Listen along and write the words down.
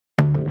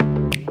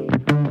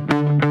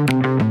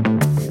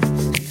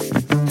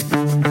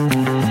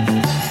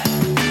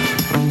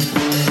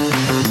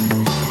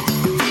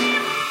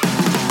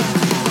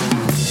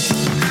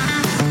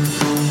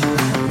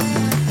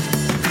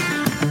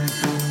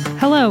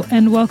Hello,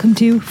 and welcome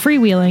to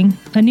Freewheeling,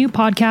 a new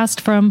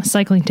podcast from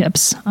Cycling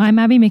Tips. I'm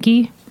Abby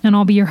Mickey, and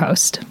I'll be your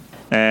host.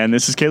 And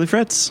this is Kaylee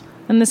Fritz.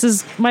 And this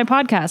is my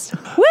podcast.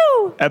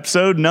 Woo!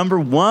 Episode number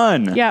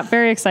 1. Yeah,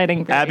 very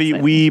exciting. Abby,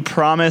 we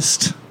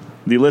promised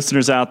the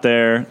listeners out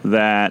there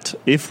that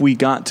if we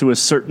got to a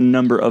certain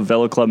number of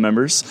Velo Club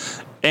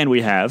members, and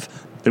we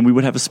have, then we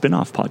would have a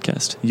spin-off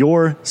podcast.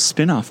 Your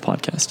spin-off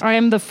podcast. I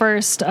am the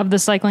first of the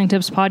Cycling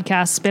Tips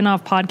podcast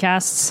spin-off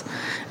podcasts,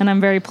 and I'm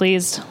very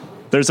pleased.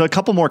 There's a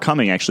couple more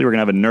coming, actually. We're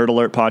going to have a Nerd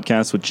Alert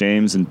podcast with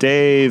James and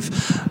Dave.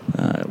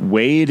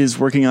 Wade is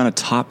working on a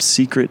top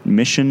secret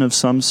mission of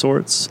some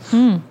sorts.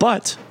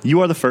 But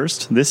you are the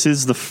first. This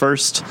is the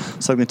first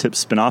Cycling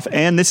Tips spinoff,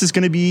 and this is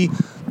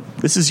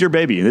your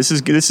baby. This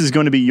is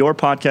going to be your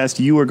podcast.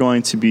 You are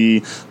going to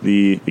be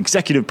the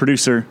executive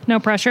producer. No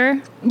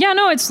pressure. Yeah,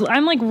 no,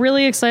 I'm like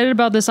really excited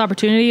about this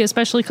opportunity,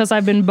 especially because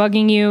I've been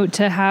bugging you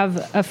to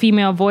have a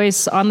female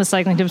voice on the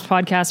Cycling Tips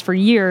podcast for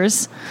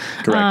years.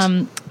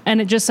 Correct. And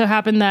it just so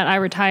happened that I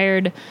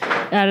retired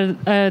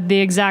at the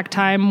exact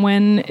time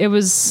when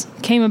it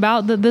came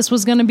about that this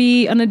was going to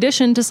be an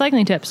addition to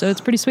Cycling Tips. So it's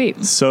pretty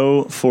sweet.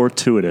 So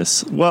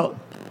fortuitous. Well,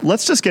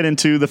 let's just get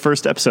into the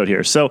first episode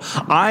here. So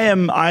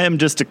I'm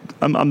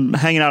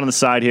hanging out on the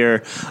side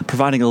here,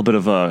 providing a little bit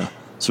of a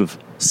sort of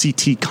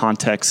CT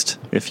context,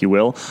 if you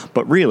will.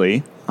 But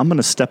really, I'm going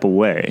to step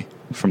away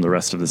from the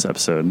rest of this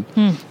episode.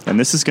 And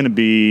this is going to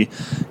be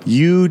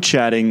you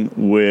chatting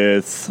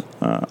with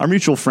our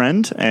mutual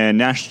friend and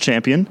national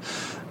champion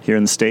here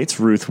in the States,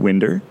 Ruth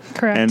Winder.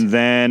 Correct. And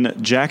then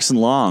Jackson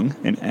Long,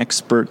 an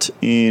expert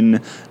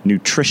in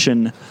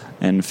nutrition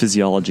and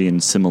physiology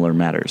and similar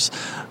matters.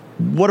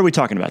 What are we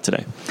talking about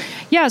today?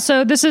 Yeah,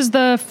 so this is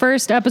the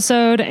first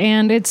episode,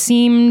 and it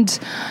seemed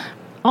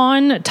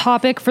on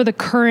topic for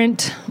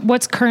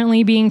what's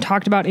currently being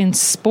talked about in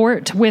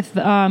sport. With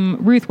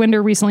Ruth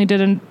Winder recently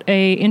did an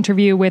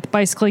interview with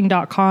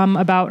bicycling.com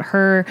about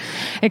her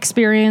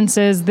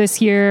experiences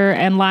this year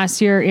and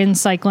last year in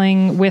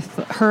cycling with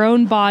her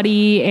own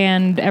body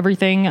and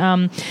everything.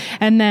 And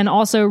then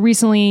also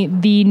recently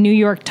the New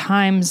York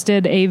Times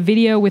did a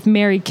video with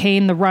Mary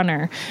Cain, the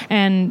runner,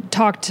 and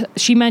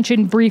she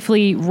mentioned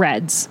briefly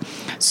RED-S.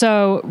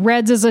 So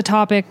RED-S is a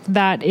topic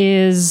that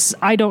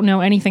I don't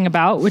know anything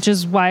about, which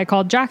is why I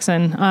called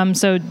Jackson.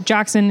 So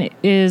Jackson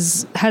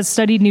has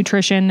studied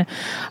nutrition.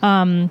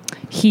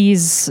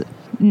 He's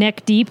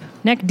neck deep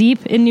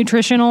in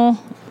nutritional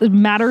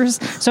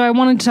matters. So I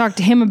wanted to talk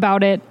to him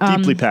about it.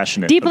 Deeply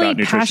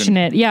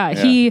passionate. Yeah.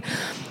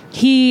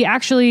 He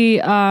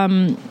actually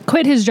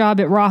quit his job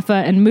at Rafa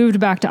and moved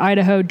back to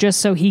Idaho just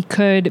so he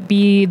could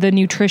be the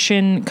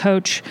nutrition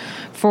coach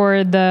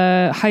for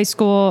the high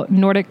school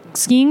Nordic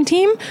skiing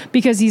team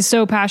because he's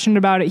so passionate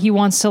about it. He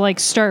wants to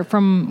start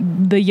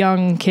from the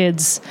young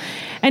kids.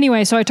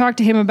 Anyway, so I talked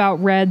to him about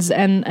RED-S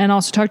and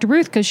also talked to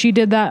Ruth because she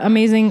did that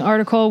amazing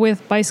article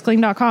with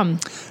bicycling.com.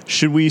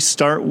 Should we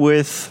start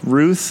with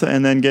Ruth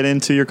and then get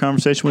into your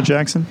conversation with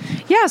Jackson?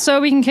 Yeah,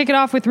 so we can kick it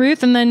off with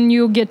Ruth and then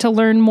you'll get to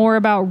learn more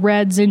about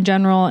RED-S in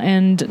general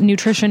and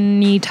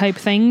nutrition-y type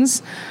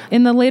things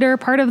in the later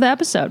part of the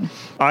episode.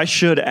 I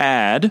should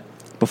add,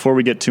 before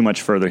we get too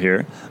much further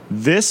here,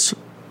 this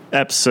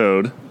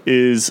episode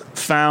is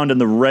found in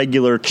the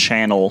regular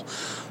channel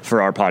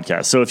for our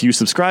podcast. So if you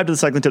subscribe to the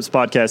Cycling Tips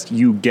podcast,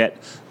 you get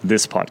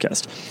this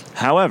podcast.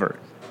 However,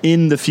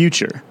 in the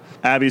future,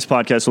 Abby's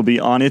podcast will be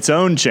on its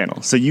own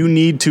channel. So you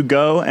need to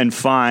go and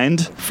find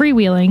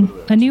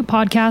Freewheeling, a new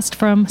podcast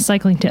from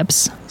Cycling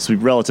Tips. It's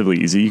relatively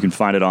easy. You can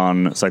find it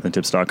on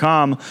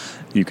cyclingtips.com.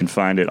 You can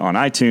find it on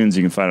iTunes.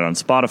 You can find it on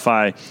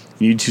Spotify.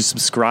 You need to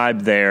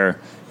subscribe there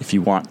if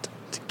you want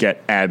to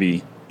get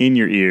Abby in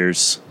your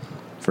ears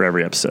for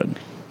every episode.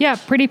 Yeah,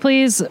 pretty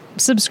please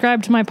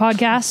subscribe to my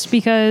podcast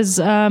because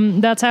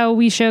that's how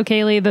we show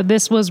Kaylee that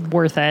this was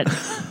worth it.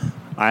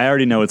 I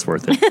already know it's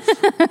worth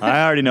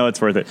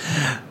it.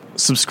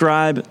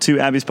 Subscribe to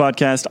Abby's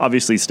podcast.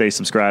 Obviously, stay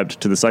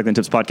subscribed to the Cycling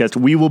Tips podcast.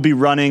 We will be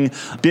running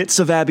bits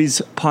of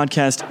Abby's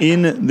podcast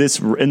in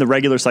the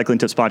regular Cycling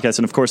Tips podcast.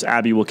 And of course,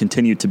 Abby will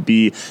continue to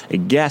be a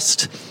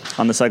guest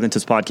on the Cycling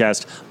Tips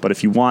podcast. But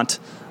if you want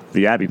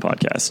the Abby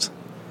podcast,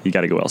 you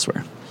got to go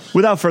elsewhere.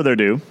 Without further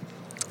ado,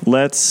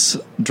 let's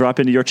drop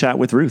into your chat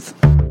with Ruth.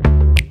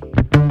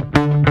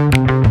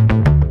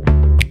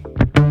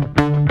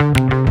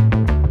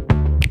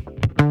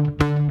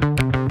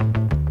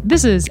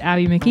 This is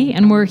Abby Mickey,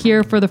 and we're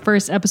here for the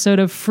first episode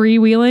of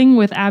Freewheeling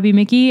with Abby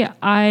Mickey.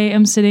 I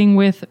am sitting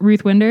with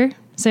Ruth Winder.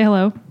 Say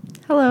hello.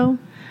 Hello.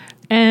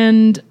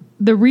 And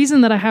the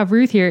reason that I have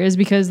Ruth here is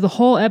because the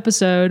whole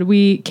episode,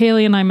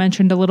 Kaylee and I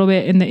mentioned a little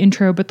bit in the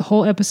intro, but the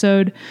whole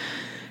episode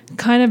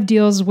kind of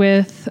deals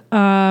with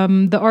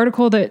the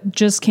article that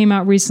just came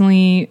out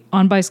recently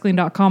on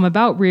bicycling.com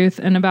about Ruth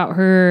and about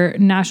her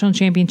national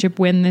championship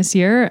win this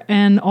year,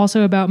 and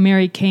also about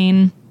Mary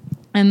Cain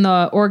and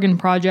the Oregon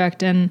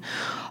Project and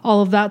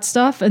all of that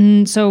stuff.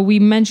 And so we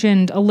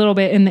mentioned a little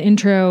bit in the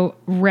intro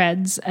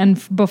REDS.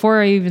 And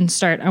before I even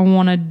start, I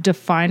want to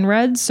define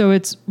REDS. So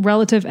it's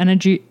relative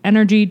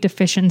energy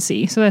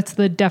deficiency. So that's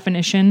the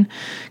definition,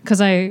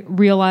 because I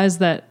realized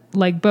that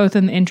like both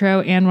in the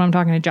intro and when I'm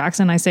talking to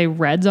Jackson, I say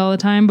REDS all the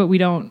time, but we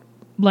don't,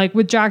 like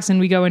with Jackson,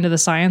 we go into the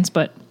science.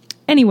 But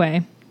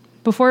anyway,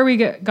 before we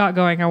got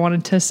going, I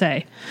wanted to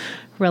say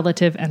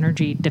relative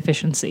energy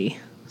deficiency.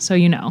 So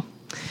you know.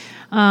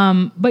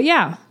 But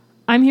yeah,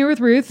 I'm here with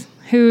Ruth,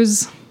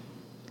 who's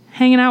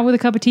hanging out with a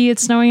cup of tea.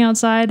 It's snowing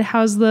outside.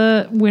 How's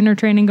the winter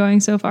training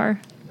going so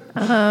far?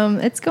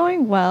 It's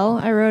going well.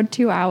 I rode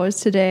 2 hours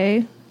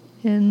today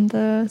in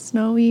the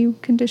snowy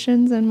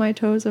conditions, and my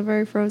toes are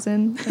very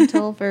frozen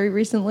until very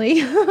recently.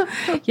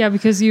 Yeah,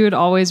 because you would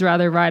always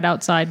rather ride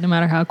outside no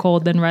matter how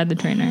cold than ride the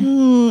trainer.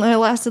 I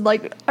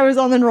was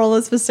on the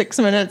rollers for 6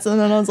 minutes, and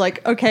then I was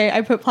like, okay,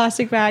 I put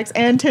plastic bags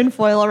and tin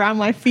foil around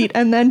my feet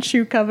and then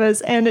shoe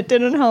covers, and it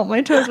didn't help.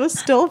 My toes were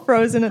still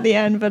frozen at the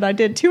end, but I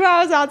did 2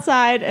 hours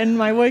outside and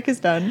my work is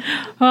done.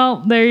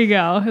 Well, there you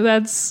go.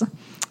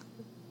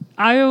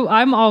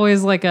 I'm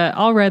always like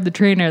I'll ride the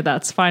trainer.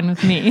 That's fine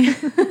with me.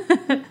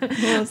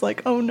 I was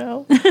like, oh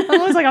no. I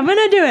was like, I'm going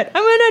to do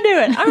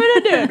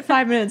it.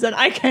 5 minutes and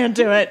I can't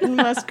do it. I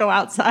must go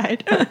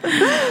outside.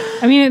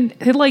 I mean,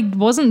 it like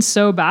wasn't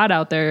so bad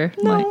out there.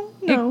 No.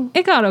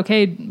 It got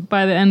okay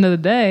by the end of the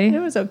day. It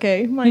was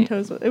okay. My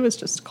toes, it was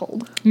just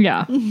cold.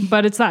 Yeah,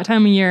 but it's that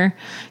time of year,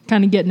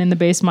 kind of getting in the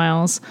base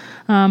miles.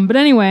 But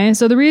anyway,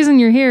 so the reason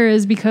you're here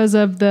is because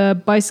of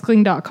the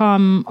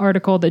bicycling.com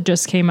article that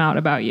just came out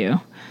about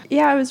you.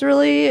 Yeah, it was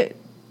really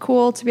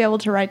cool to be able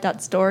to write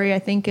that story. I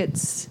think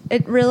it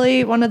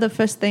really, one of the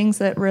first things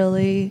that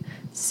really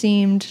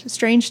seemed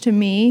strange to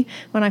me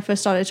when I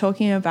first started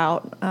talking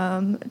about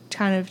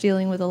kind of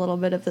dealing with a little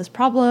bit of this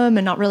problem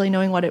and not really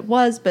knowing what it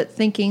was, but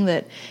thinking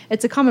that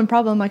it's a common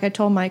problem. Like I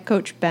told my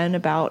coach Ben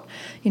about,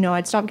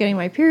 I'd stopped getting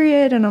my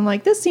period, and I'm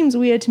like, this seems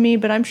weird to me,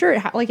 but I'm sure it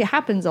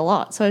happens a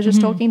lot. So I was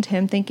just talking to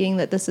him, thinking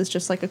that this is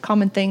just like a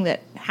common thing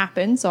that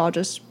happens. So I'll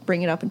just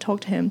bring it up and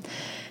talk to him.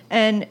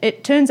 And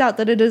it turns out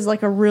that it is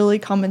like a really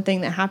common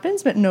thing that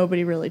happens, but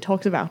nobody really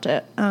talks about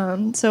it.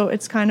 So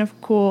it's kind of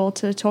cool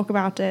to talk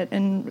about it,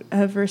 and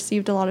have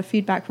received a lot of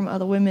feedback from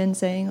other women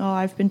saying, oh,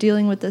 I've been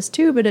dealing with this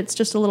too, but it's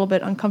just a little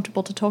bit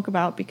uncomfortable to talk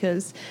about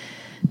because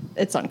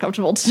it's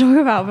uncomfortable to talk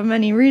about for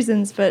many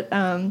reasons. But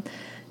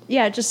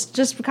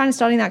just kind of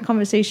starting that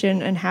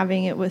conversation and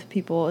having it with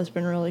people has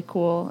been really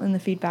cool, and the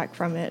feedback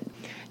from it.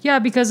 Yeah,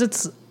 because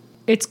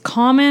it's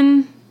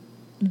common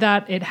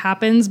that it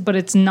happens, but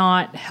it's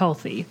not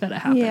healthy that it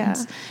happens.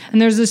 Yeah. And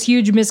there's this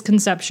huge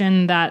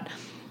misconception that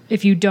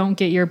if you don't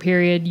get your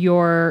period,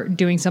 you're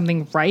doing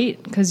something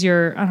right because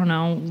you're, I don't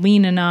know,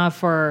 lean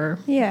enough, or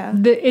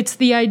it's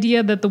the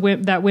idea that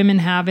that women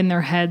have in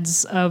their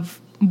heads of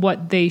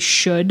what they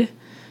should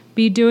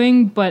be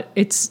doing, but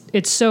it's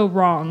so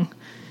wrong.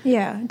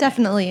 Yeah,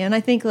 definitely. And I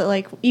think that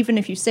like even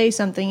if you say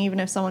something, even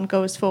if someone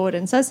goes forward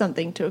and says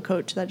something to a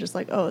coach, they're just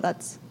like, oh,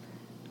 that's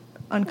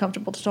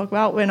uncomfortable to talk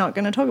about, we're not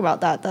going to talk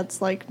about that.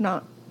 That's like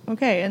not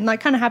okay. And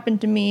that kind of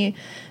happened to me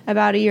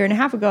about 1.5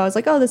 years ago. I was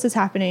like, oh, this is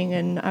happening,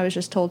 and I was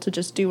just told to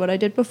just do what I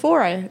did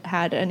before I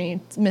had any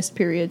missed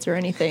periods or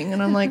anything.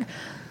 And I'm like,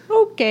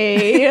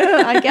 okay,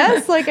 I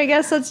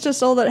guess that's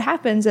just all that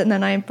happens. And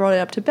then I brought it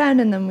up to Ben,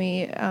 and then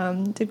we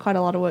did quite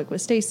a lot of work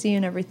with Stacy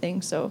and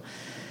everything. So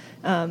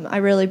I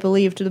really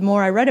believed, the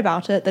more I read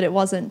about it, that it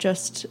wasn't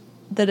just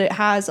that it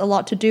has a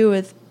lot to do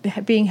with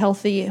being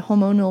healthy.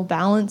 Hormonal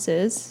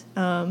balances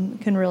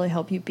can really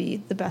help you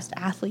be the best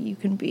athlete you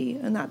can be.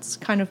 And that's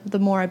kind of, the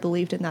more I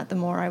believed in that, the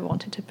more I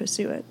wanted to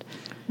pursue it.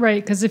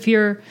 Right, because if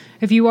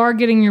you are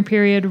getting your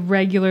period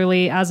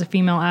regularly as a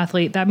female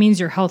athlete, that means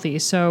you're healthy.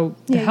 So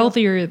the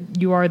healthier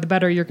you are, the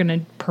better you're going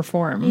to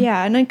perform.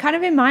 Yeah, and then kind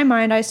of in my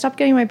mind, I stopped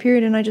getting my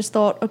period, and I just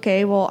thought,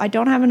 okay, well, I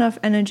don't have enough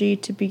energy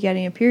to be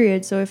getting a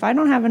period. So if I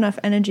don't have enough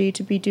energy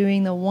to be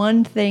doing the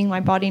one thing my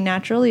body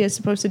naturally is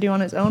supposed to do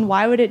on its own,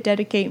 why would it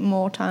dedicate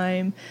more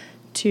time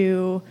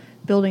to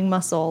building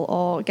muscle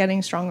or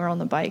getting stronger on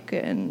the bike?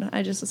 And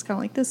I just was kind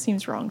of like, this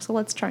seems wrong, so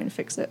let's try and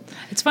fix it.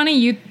 It's funny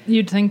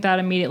you'd think that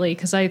immediately,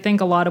 because I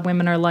think a lot of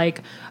women are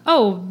like,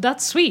 oh,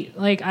 that's sweet,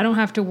 like I don't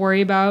have to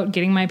worry about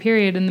getting my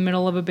period in the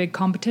middle of a big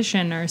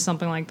competition or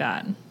something like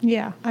that.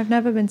 Yeah, I've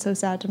never been so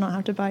sad to not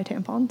have to buy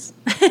tampons.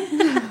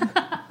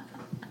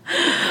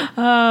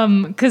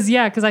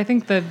 Because I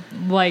think the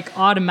like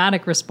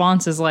automatic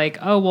response is like,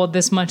 oh, well,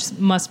 this much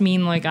must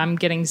mean like I'm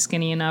getting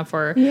skinny enough,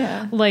 or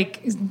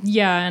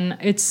and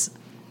it's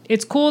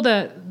cool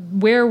that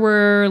where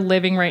we're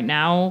living right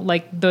now,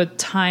 like the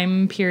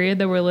time period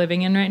that we're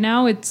living in right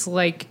now, it's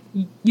like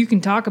you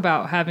can talk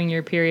about having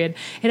your period.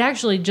 It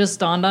actually just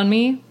dawned on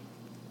me,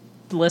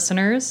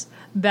 listeners,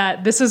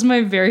 that this is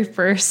my very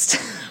first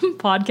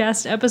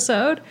podcast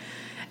episode,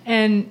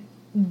 and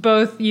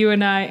both you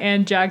and I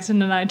and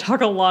Jackson and I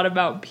talk a lot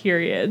about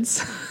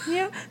periods.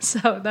 Yeah.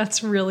 So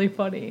that's really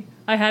funny.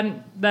 That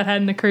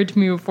hadn't occurred to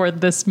me before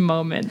this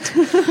moment.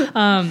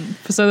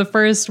 So the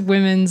first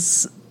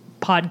women's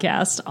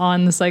podcast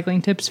on the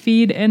Cycling Tips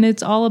feed, and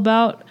it's all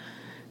about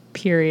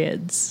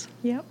periods.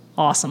 Yep.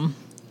 Awesome.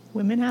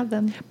 Women have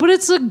them. But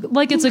it's a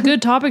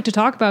good topic to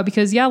talk about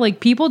because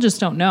people just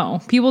don't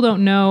know. People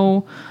don't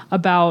know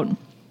about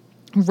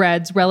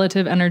REDS,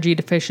 relative energy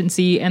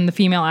deficiency, and the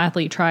female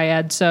athlete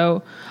triad.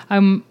 So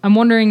I'm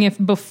wondering if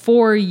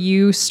before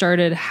you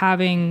started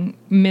having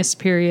missed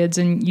periods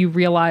and you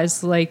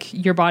realized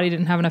your body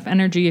didn't have enough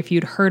energy, if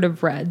you'd heard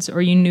of REDS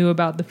or you knew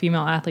about the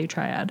female athlete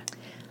triad.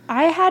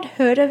 I had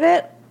heard of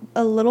it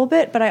a little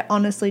bit, but I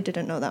honestly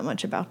didn't know that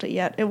much about it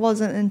yet. It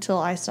wasn't until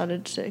I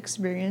started to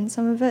experience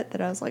some of it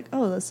that I was like,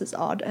 oh, this is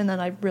odd. And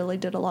then I really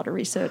did a lot of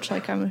research.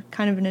 I'm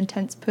kind of an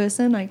intense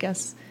person, I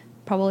guess.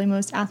 Probably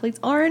most athletes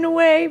are in a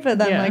way, but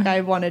then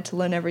I wanted to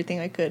learn everything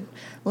I could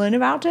learn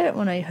about it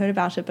when I heard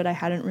about it, but I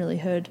hadn't really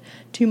heard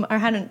I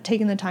hadn't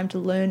taken the time to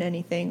learn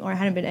anything, or I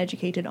hadn't been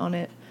educated on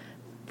it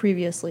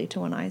previously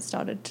to when I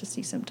started to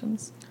see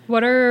symptoms.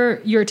 What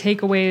are your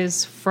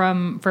takeaways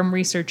from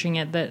researching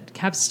it that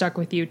have stuck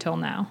with you till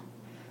now?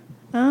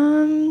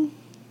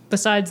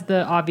 Besides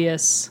the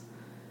obvious,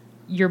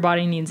 your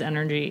body needs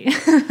energy.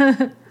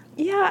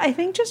 Yeah, I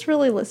think just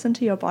really listen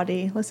to your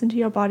body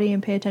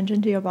and pay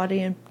attention to your body,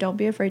 and don't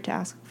be afraid to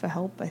ask for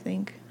help, I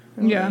think.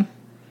 Really.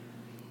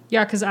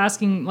 Yeah, because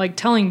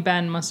telling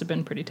Ben must have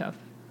been pretty tough.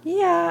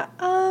 Yeah,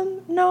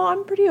 no, I'm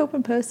a pretty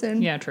open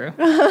person. Yeah, true.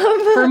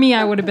 For me,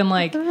 I would have been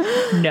like,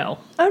 no.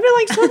 I'd be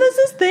like, so there's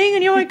this thing,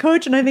 and you're my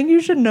coach, and I think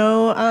you should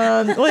know.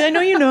 Well, I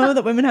know you know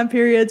that women have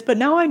periods, but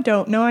now I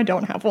don't. No, I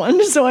don't have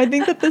one. So I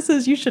think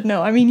that you should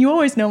know. I mean, you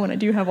always know when I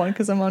do have one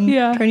because I'm on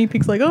Training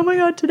Peaks like, oh my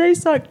God, today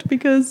sucked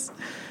because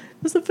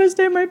it was the first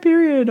day of my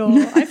period, or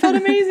I felt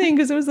amazing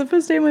because it was the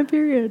first day of my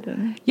period.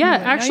 And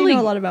actually, you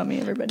know a lot about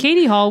me, everybody.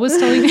 Katie Hall was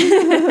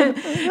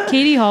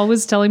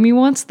telling me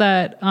once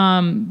that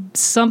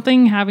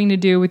something having to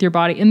do with your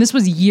body, and this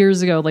was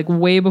years ago,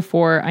 way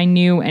before I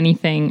knew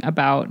anything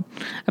about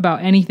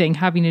anything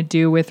having to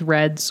do with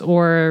REDS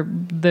or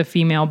the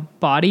female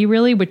body,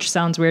 really, which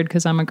sounds weird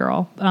because I'm a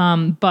girl.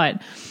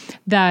 But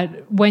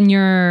that when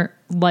you're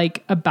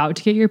about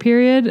to get your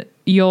period,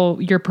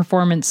 your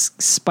performance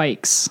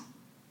spikes.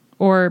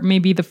 Or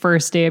maybe the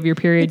first day of your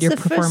period, your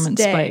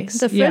performance spikes.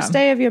 The first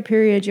day of your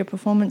period, your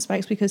performance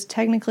spikes because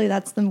technically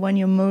that's when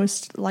you're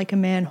most like a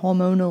man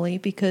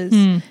hormonally because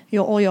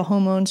all your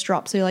hormones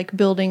drop. So you're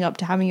building up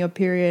to having your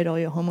period. All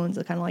your hormones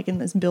are kind of in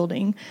this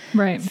building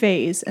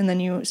phase. And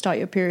then you start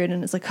your period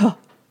and it's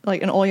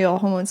and all your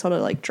hormones sort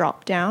of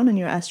drop down and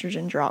your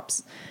estrogen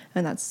drops.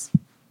 And that's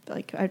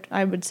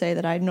I would say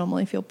that I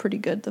normally feel pretty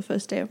good the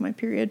first day of my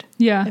period.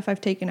 Yeah. If I've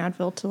taken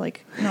Advil to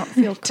not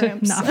feel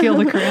cramps. To not feel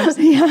the cramps.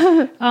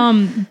 Yeah.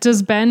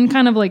 Does Ben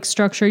kind of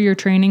structure your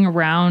training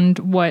around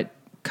what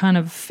kind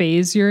of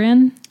phase you're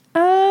in?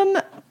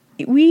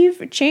 We've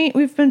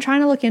been trying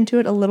to look into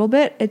it a little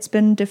bit. It's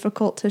been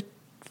difficult to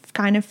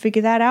kind of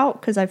figure that out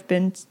because I've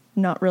been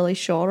not really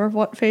sure of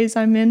what phase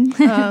I'm in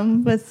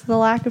with the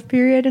lack of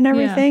period and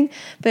everything. Yeah.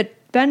 But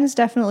Ben has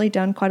definitely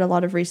done quite a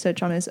lot of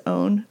research on his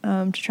own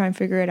to try and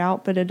figure it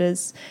out, but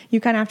you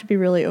kind of have to be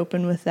really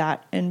open with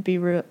that and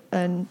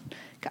and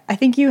I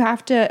think you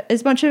have to,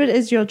 as much of it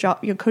is your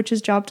job, your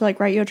coach's job to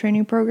write your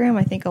training program.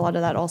 I think a lot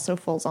of that also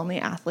falls on the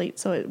athlete.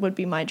 So it would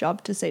be my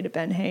job to say to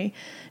Ben, hey,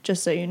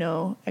 just so you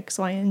know, X,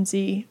 Y, and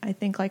Z. I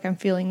think I'm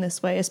feeling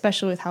this way,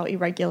 especially with how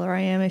irregular I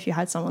am. If you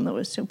had someone that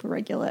was super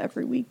regular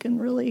every week and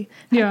really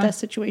had that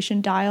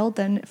situation dialed,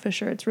 then for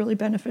sure it's really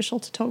beneficial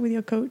to talk with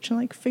your coach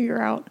and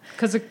figure out.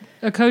 Because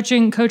a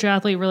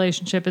coach-athlete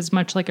relationship is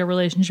much like a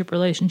relationship.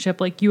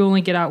 You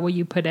only get out what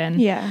you put in.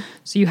 Yeah.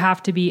 So you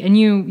have to be, and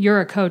you're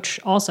a coach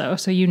also,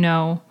 so you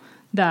know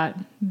that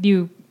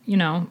you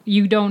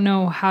don't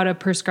know how to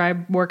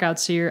prescribe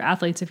workouts to your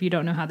athletes if you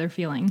don't know how they're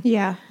feeling.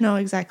 Yeah, no,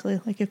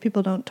 exactly. If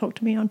people don't talk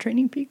to me on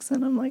Training Peaks,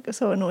 then I'm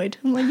so annoyed.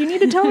 I'm you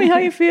need to tell me how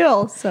you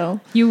feel. So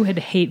you would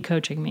hate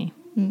coaching me.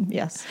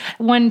 Yes.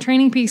 When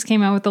Training Peaks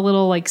came out with the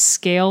little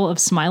scale of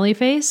smiley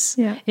face,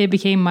 it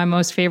became my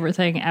most favorite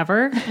thing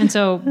ever. And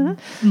so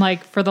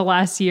for the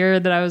last year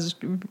that I was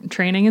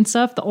training and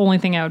stuff, the only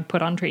thing I would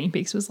put on Training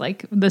Peaks was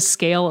the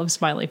scale of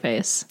smiley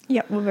face.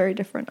 Yeah, we're very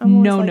different.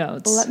 I'm no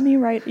notes. Let me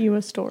write you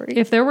a story.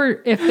 If there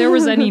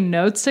was any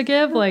notes to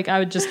give, I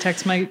would just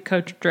text my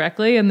coach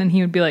directly and then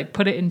he would be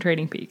put it in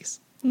Training Peaks.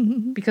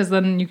 Mm-hmm. Because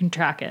then you can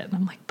track it. And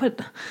I'm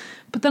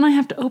but then I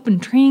have to open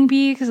Training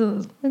Peaks.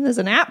 And there's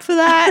an app for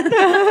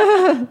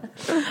that.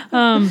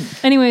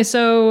 Anyway,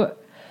 so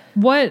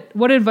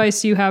what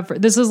advice do you have for,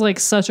 this is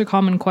such a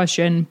common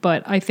question,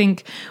 but I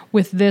think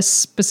with this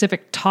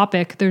specific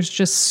topic, there's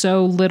just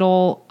so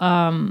little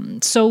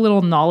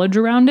knowledge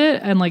around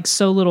it and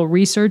so little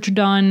research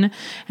done.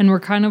 And we're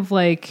kind of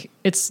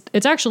it's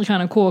actually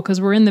kind of cool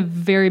because we're in the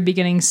very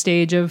beginning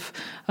stage of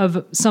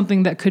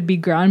something that could be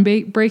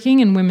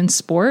groundbreaking in women's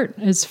sport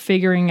is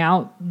figuring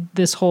out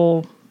this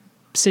whole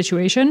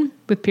situation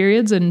with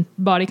periods and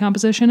body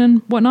composition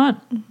and whatnot.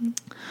 Mm-hmm.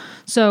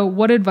 So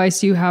what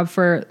advice do you have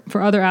for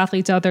other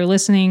athletes out there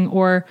listening,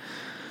 or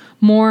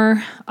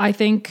more, I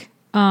think,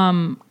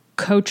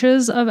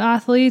 coaches of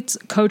athletes,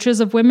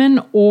 coaches of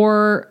women,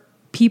 or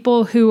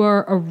people who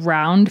are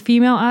around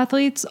female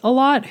athletes a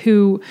lot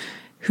who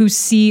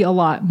see a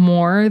lot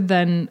more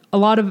than a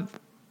lot of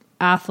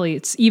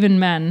athletes, even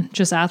men,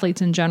 just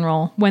athletes in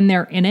general. When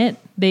they're in it,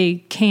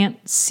 they can't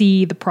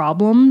see the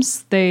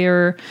problems. They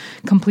are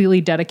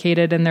completely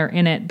dedicated and they're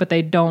in it, but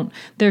they don't.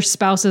 Their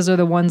spouses are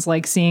the ones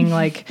like seeing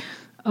like,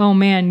 oh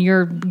man,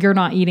 you're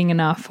not eating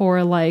enough,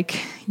 or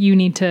like you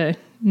need to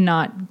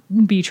not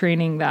be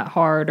training that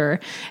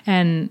hard,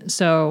 and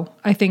so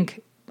I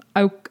think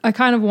I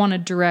kind of want to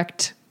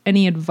direct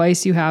any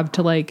advice you have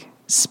to like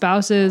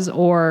spouses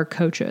or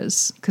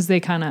coaches, because they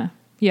kind of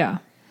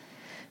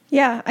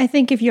Yeah, I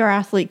think if your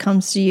athlete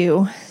comes to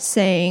you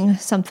saying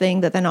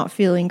something that they're not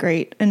feeling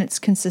great and it's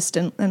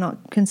consistent, they're not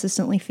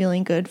consistently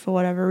feeling good for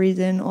whatever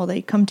reason, or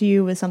they come to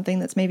you with something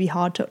that's maybe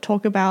hard to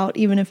talk about,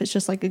 even if it's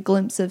just like a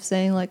glimpse of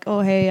saying like,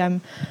 oh, hey,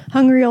 I'm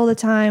hungry all the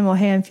time, or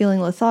hey, I'm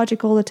feeling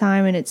lethargic all the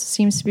time, and it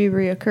seems to be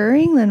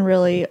reoccurring, then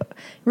really,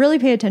 really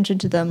pay attention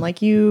to them.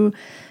 Like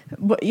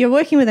you're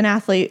working with an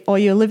athlete or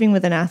you're living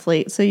with an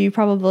athlete, so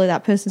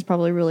that person's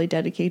probably really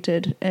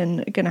dedicated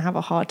and going to have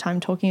a hard time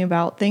talking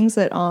about things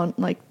that aren't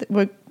like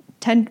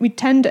we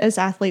tend as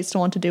athletes to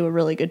want to do a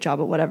really good job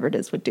at whatever it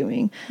is we're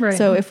doing. Right.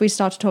 So if we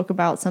start to talk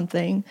about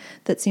something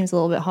that seems a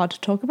little bit hard to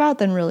talk about,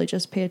 then really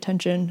just pay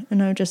attention.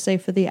 And I would just say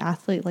for the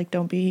athlete, like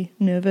don't be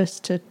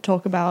nervous to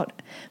talk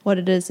about what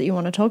it is that you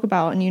want to talk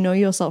about. And you know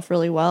yourself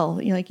really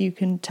well. You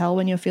can tell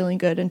when you're feeling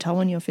good and tell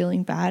when you're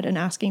feeling bad, and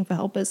asking for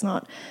help is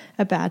not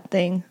a bad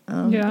thing.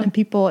 And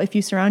people, if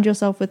you surround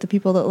yourself with the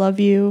people that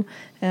love you,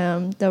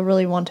 they'll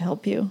really want to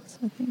help you.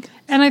 So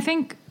I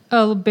think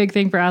a big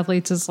thing for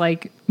athletes is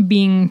like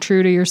being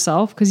true to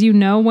yourself, because you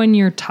know when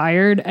you're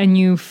tired and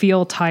you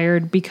feel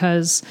tired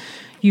because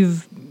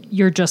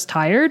you're just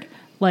tired,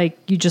 like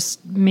you just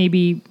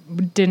maybe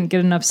didn't get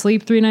enough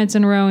sleep 3 nights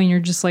in a row and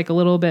you're just like a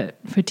little bit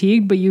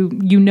fatigued, but you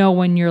know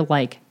when you're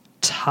like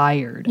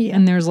tired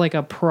and there's like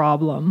a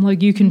problem,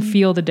 like you can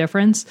feel the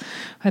difference.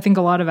 I think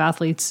a lot of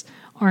athletes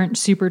aren't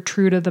super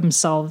true to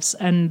themselves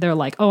and they're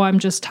like, oh, I'm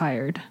just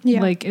tired.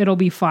 Like it'll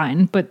be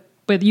fine. But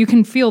you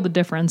can feel the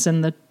difference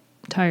in the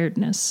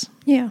tiredness.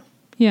 Yeah.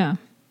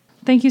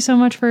 Thank you so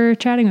much for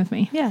chatting with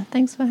me. Yeah,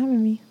 thanks for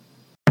having me.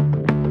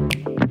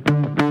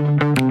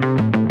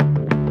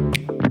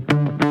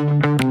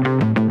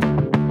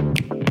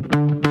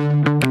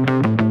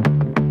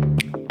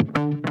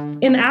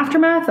 In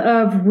aftermath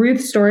of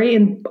Ruth's story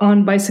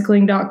on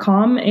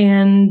bicycling.com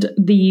and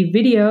the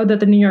video that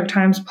the New York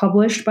Times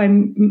published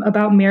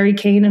about Mary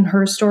Cain and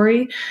her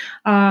story,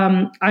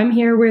 I'm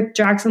here with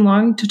Jackson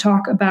Long to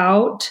talk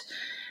about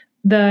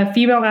the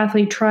female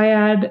athlete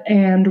triad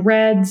and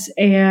RED-S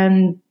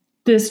and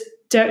this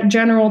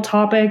general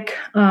topic.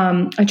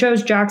 I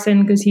chose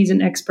Jackson because he's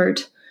an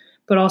expert,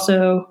 but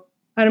also,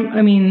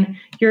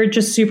 you're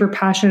just super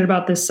passionate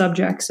about this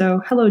subject.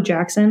 So hello,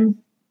 Jackson.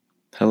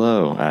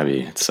 Hello,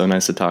 Abby. It's so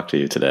nice to talk to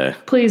you today.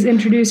 Please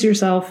introduce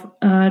yourself.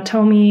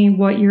 Tell me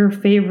what your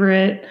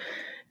favorite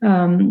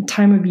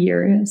time of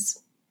year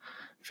is.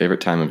 Favorite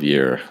time of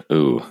year?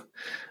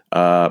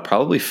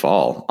 Probably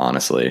fall,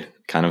 honestly.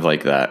 Kind of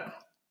like that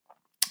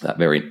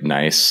very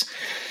nice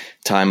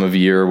time of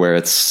year where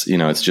it's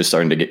just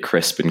starting to get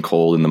crisp and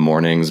cold in the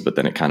mornings, but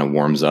then it kind of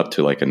warms up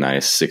to like a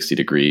nice 60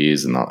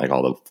 degrees and like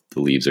all the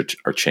leaves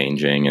are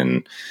changing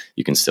and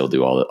you can still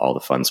do all the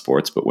fun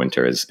sports, but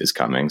winter is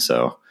coming.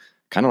 So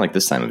kind of like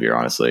this time of year,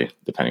 honestly,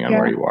 depending on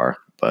where you are.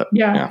 But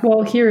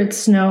well, here it's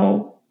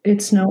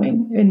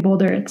snowing in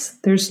Boulder.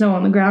 There's snow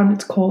on the ground.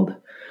 It's cold.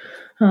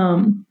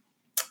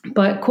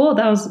 But cool.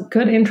 That was a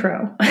good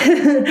intro.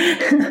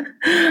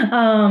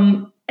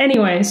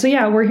 Anyway, so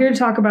we're here to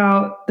talk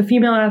about the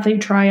female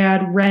athlete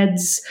triad,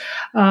 RED-S,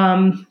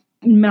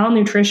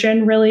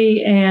 malnutrition,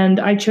 really. And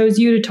I chose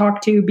you to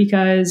talk to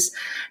because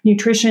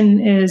nutrition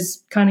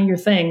is kind of your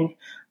thing.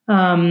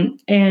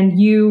 And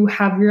you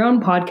have your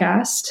own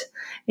podcast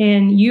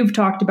and you've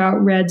talked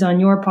about RED-S on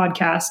your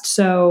podcast.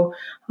 So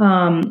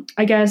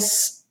I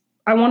guess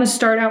I want to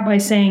start out by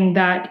saying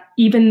that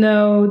even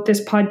though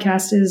this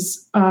podcast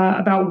is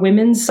about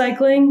women's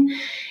cycling,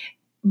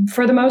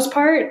 for the most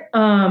part,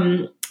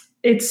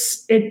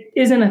 it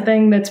isn't a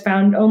thing that's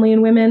found only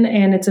in women,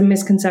 and it's a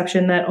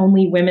misconception that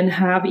only women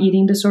have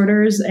eating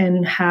disorders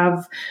and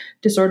have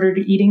disordered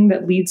eating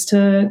that leads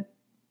to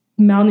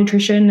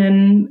malnutrition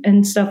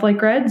and stuff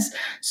like RED-S.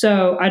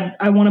 So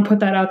I want to put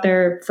that out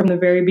there from the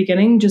very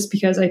beginning, just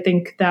because I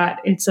think that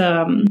it's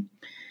that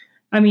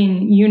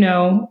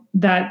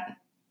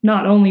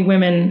not only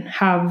women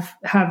have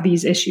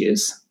these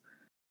issues.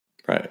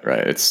 Right.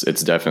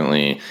 It's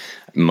definitely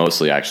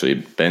mostly actually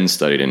been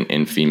studied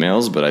in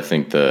females, but I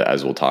think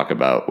as we'll talk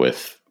about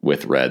with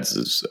RED-S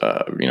is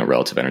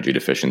relative energy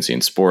deficiency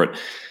in sport.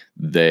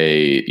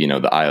 They,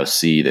 the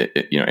IOC,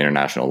 the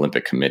International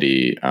Olympic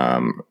Committee,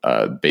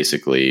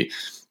 basically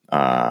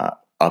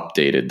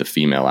updated the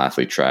female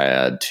athlete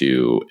triad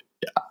to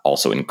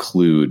also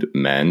include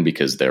men,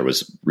 because there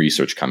was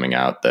research coming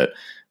out that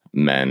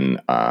men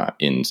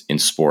in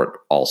sport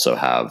also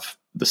have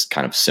this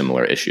kind of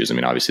similar issues. I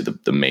mean, obviously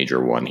the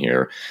major one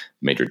here,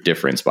 major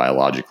difference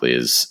biologically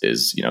is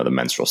the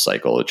menstrual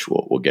cycle, which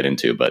we'll get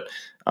into. But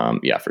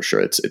yeah, for sure,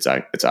 it's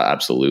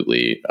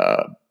absolutely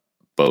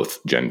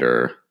both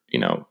gender,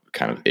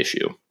 kind of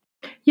issue.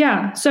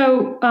 Yeah.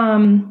 So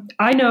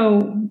I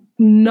know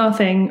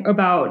nothing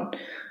about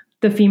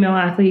the female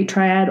athlete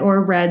triad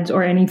or REDS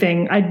or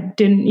anything. I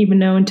didn't even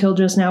know until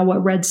just now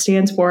what REDS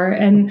stands for.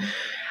 And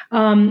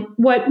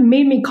what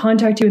made me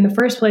contact you in the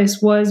first place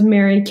was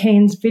Mary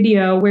Cain's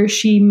video where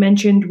she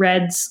mentioned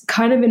REDS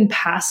kind of in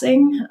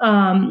passing.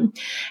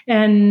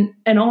 And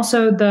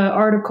also the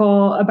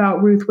article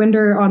about Ruth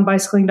Winder on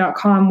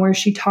bicycling.com where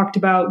she talked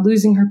about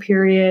losing her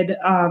period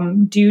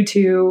due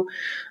to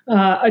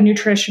a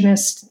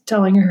nutritionist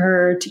telling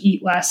her to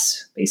eat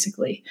less,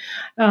 basically.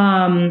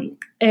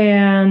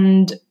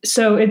 And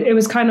so it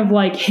was kind of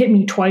like hit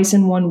me twice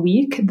in 1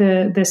 week,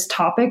 this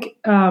topic.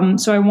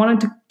 So I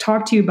wanted to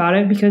talk to you about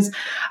it because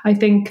I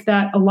think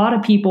that a lot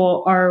of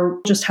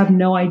people just have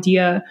no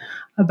idea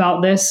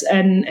about this.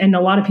 And a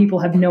lot of people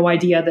have no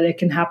idea that it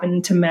can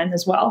happen to men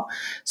as well.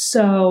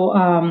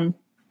 So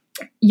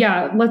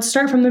yeah, let's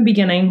start from the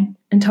beginning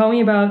and tell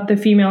me about the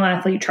female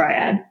athlete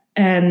triad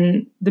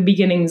and the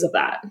beginnings of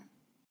that.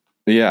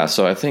 Yeah,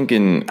 so I think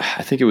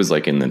it was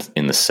like in the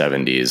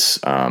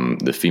 70s,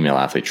 the female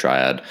athlete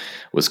triad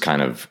was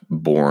kind of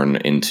born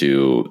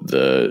into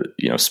the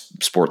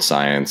sports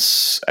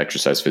science,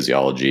 exercise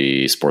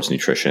physiology, sports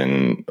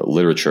nutrition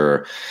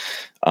literature,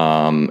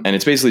 and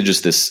it's basically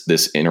just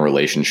this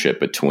interrelationship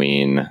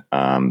between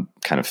kind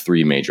of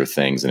three major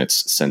things, and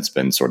it's since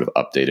been sort of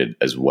updated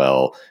as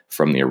well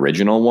from the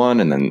original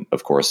one, and then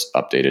of course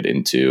updated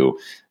into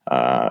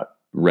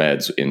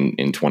REDS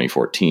in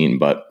 2014,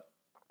 but.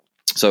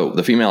 So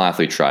the female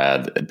athlete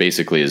triad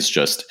basically is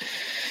just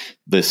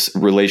this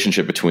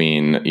relationship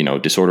between,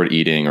 disordered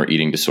eating or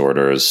eating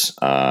disorders,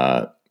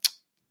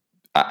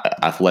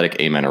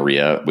 athletic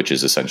amenorrhea, which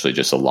is essentially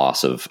just a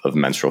loss of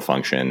menstrual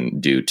function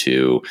due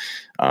to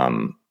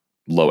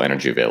low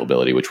energy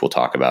availability, which we'll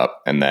talk about,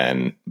 and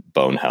then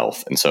bone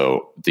health. And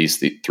so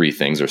these three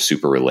things are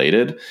super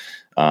related.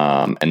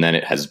 And then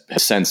it has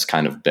since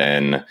kind of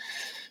been,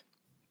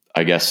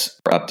 I guess,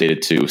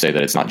 updated to say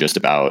that it's not just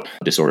about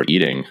disordered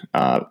eating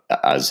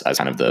as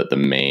kind of the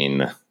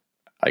main,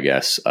 I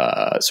guess,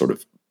 sort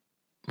of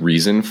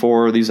reason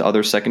for these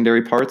other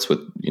secondary parts with,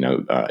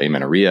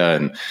 amenorrhea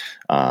and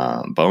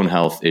bone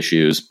health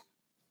issues.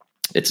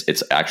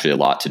 It's actually a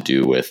lot to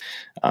do with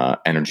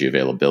energy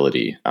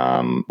availability,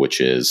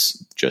 which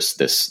is just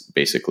this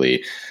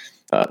basically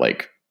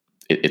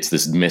it's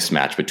this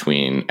mismatch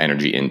between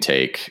energy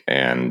intake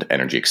and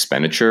energy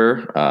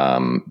expenditure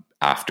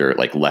after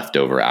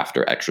leftover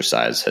after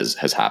exercise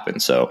has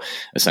happened. So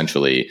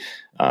essentially,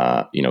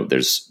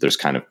 there's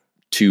kind of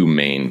two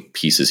main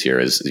pieces here.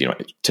 Is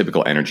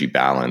typical energy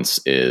balance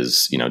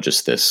is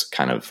just this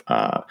kind of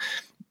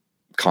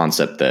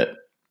concept that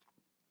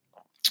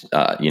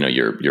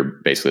you're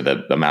basically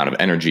the amount of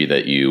energy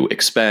that you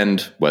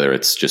expend, whether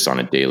it's just on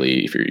a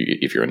daily,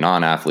 if you're a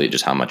non-athlete,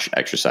 just how much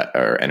exercise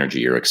or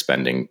energy you're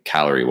expending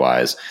calorie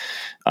wise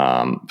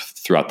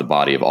throughout the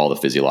body of all the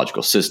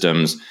physiological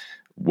systems,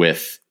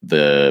 with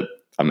the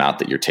amount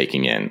that you're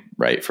taking in,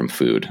 right, from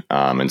food.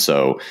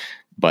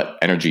 But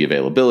energy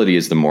availability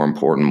is the more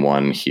important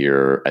one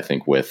here, I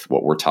think, with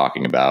what we're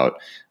talking about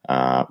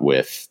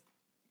with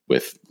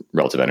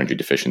relative energy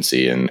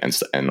deficiency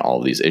and all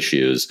of these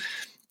issues,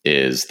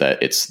 is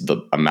that it's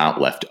the amount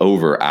left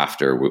over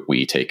after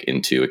we take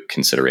into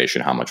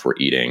consideration how much we're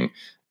eating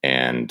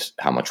and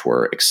how much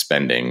we're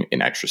expending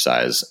in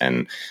exercise.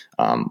 And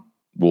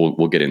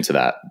we'll get into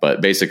that.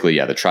 But basically,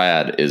 yeah, the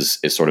triad is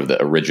sort of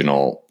the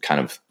original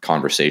kind of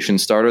conversation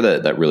starter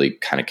that really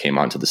kind of came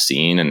onto the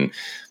scene, and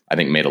I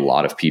think made a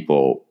lot of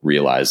people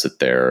realize that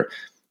there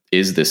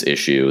is this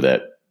issue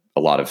that a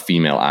lot of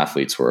female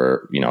athletes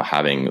were,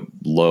 having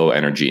low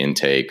energy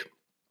intake,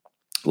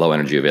 low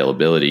energy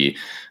availability,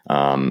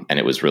 and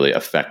it was really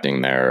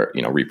affecting their,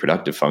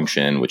 reproductive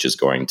function, which is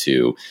going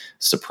to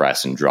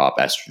suppress and drop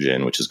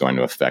estrogen, which is going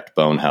to affect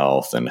bone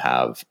health and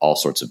have all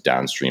sorts of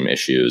downstream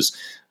issues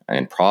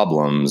and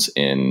problems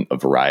in a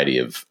variety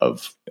of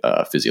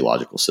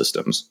physiological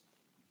systems.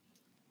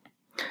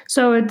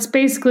 So it's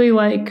basically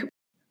like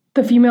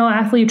the female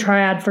athlete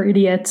triad for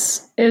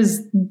idiots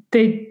is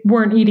they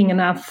weren't eating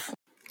enough.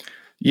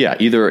 Yeah,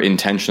 either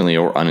intentionally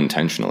or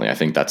unintentionally. I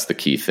think that's the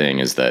key thing,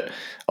 is that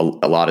a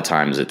lot of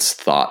times it's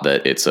thought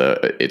that it's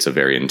a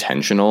very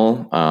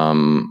intentional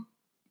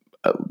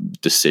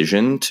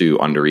decision to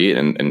undereat,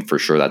 and for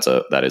sure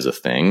that is a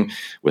thing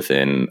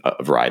within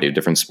a variety of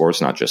different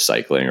sports, not just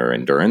cycling or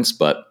endurance,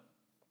 but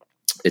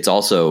it's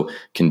also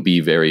can be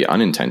very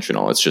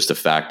unintentional. It's just a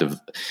fact of,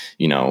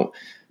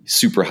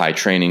 super high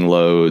training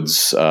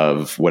loads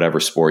of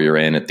whatever sport you're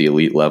in at the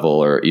elite level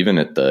or even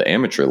at the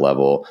amateur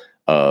level,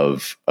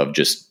 of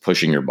just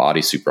pushing your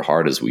body super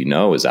hard, as we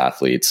know as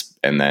athletes,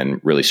 and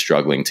then really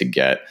struggling to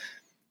get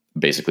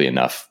basically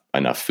enough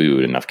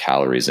food, enough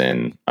calories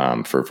in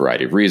for a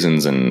variety of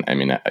reasons. And I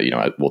mean,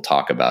 we'll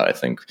talk about, I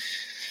think,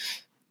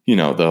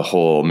 the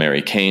whole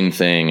Mary Cain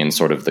thing and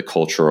sort of the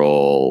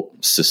cultural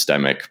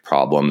systemic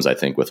problems, I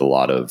think, with a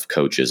lot of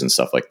coaches and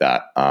stuff like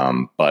that.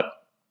 But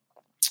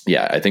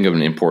yeah, I think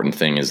an important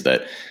thing is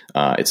that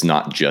it's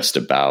not just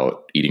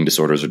about eating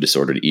disorders or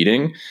disordered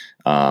eating.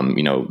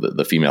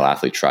 The female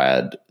athlete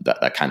triad,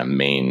 that kind of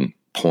main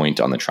point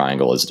on the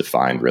triangle is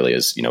defined really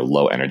as,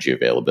 low energy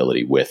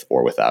availability with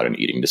or without an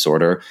eating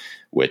disorder,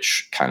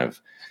 which kind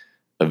of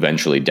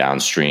eventually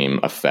downstream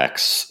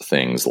affects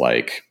things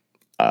like,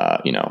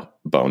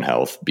 bone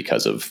health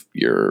because of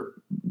your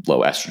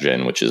low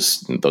estrogen, which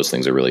is, those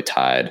things are really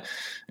tied.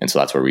 And so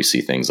that's where we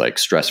see things like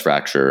stress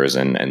fractures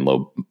and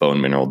low bone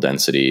mineral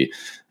density,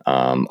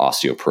 early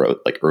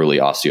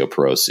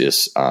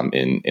osteoporosis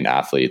in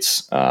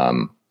athletes.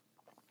 And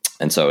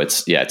so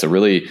it's a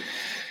really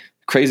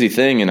crazy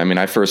thing. And I mean,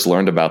 I first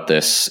learned about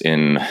this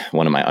in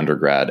one of my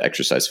undergrad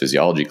exercise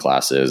physiology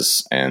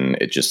classes, and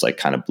it just like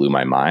kind of blew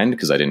my mind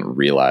because I didn't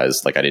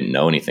realize, like, I didn't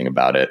know anything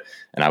about it.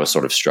 And I was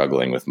sort of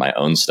struggling with my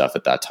own stuff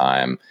at that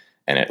time.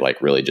 And it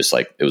like really just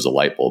like, it was a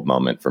light bulb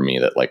moment for me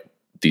that like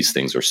these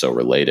things are so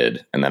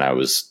related. And then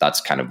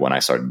that's kind of when I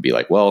started to be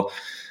like, well,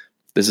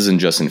 this isn't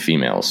just in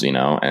females,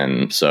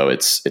 And so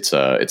it's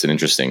an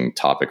interesting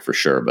topic for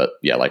sure. But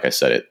yeah, like I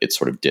said, it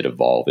sort of did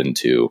evolve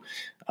into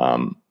a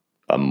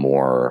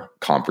more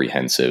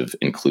comprehensive,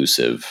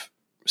 inclusive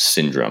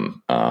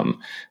syndrome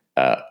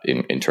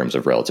in terms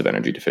of relative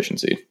energy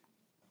deficiency.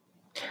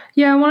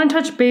 Yeah, I want to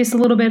touch base a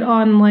little bit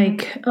on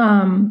like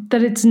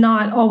that it's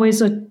not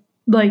always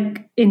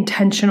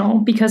intentional,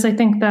 because I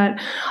think that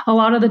a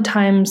lot of the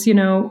times,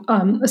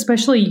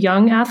 especially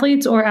young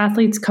athletes or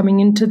athletes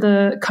coming into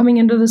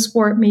the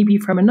sport, maybe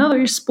from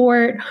another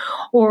sport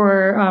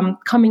or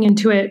coming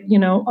into it,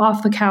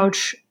 off the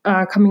couch,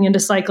 coming into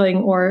cycling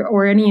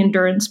or any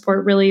endurance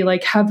sport, really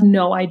like have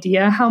no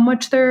idea how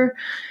much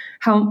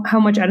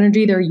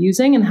energy they're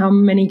using and how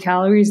many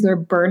calories they're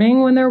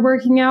burning when they're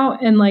working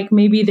out. And like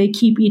maybe they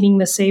keep eating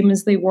the same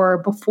as they were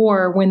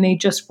before when they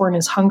just weren't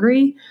as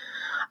hungry.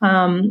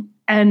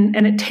 And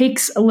it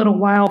takes a little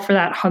while for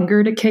that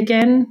hunger to kick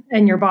in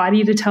and your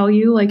body to tell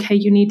you like, hey,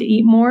 you need to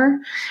eat more.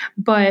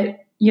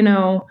 But,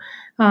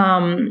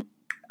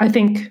 I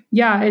think,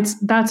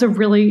 that's a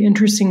really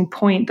interesting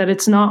point, that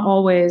it's not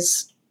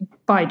always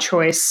by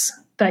choice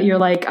that you're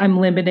like,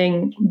 I'm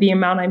limiting the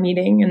amount I'm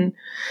eating. And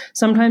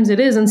sometimes it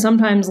is. And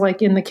sometimes,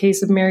 like in the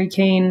case of Mary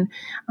Cain,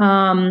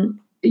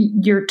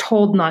 you're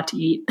told not to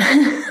eat,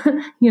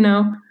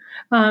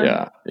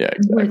 Yeah,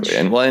 exactly.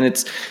 And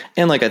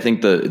I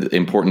think the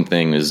important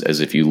thing is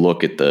if you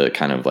look at the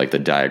kind of like the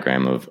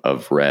diagram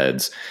of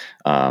RED-S,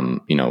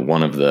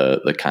 one of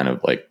the kind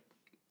of like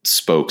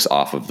spokes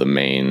off of the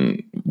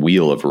main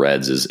wheel of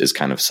RED-S is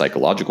kind of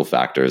psychological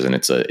factors. And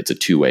it's a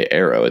two-way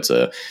arrow. It's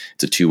a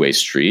two-way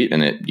street.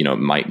 And it,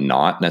 might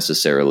not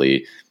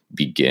necessarily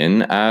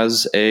begin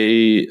as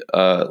a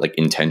like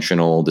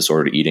intentional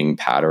disordered eating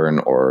pattern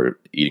or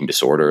eating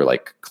disorder,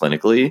 like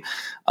clinically.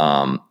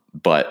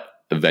 But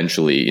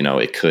eventually,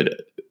 it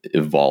could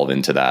evolve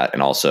into that,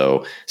 and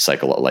also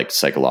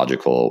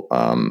psychological,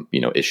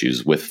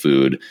 issues with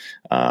food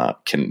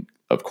can,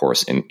 of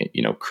course,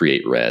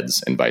 create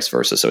RED-S and vice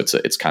versa. So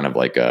it's kind of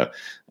like a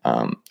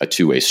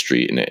two-way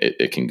street, and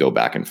it can go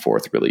back and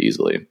forth really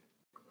easily.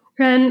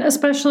 And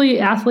especially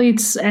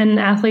athletes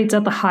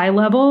at the high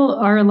level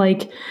are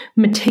like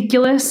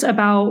meticulous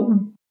about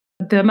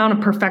the amount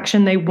of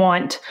perfection they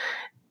want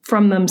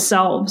from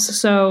themselves.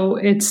 So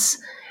it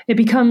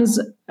becomes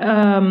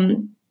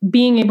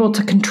being able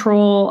to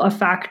control a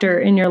factor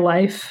in your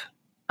life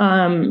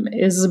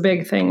is a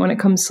big thing when it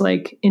comes to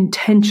like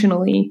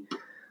intentionally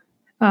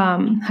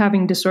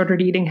having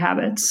disordered eating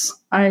habits,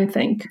 I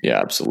think. Yeah,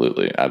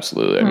 absolutely. I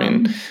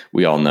mean,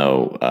 we all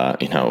know,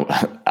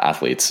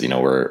 athletes,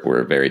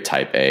 we're very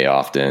type A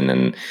often,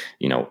 and,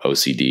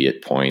 OCD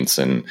at points.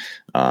 And,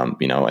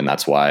 and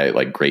that's why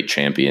like great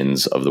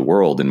champions of the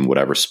world in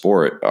whatever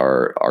sport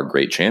are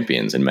great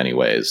champions in many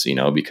ways,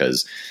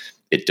 because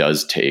it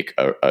does take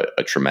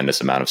a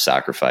tremendous amount of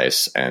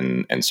sacrifice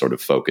and sort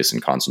of focus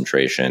and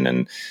concentration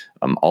and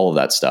all of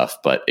that stuff.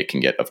 But it can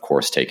get, of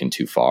course, taken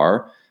too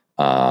far.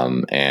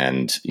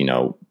 And,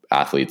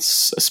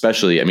 athletes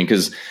especially,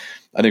 because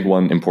I think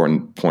one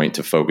important point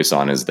to focus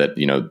on is that,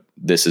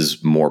 this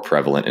is more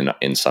prevalent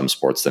in some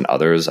sports than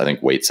others. I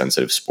think weight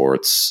sensitive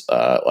sports,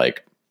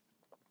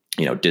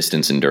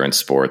 distance endurance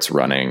sports,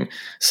 running,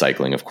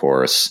 cycling, of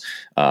course.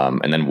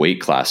 And then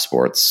weight class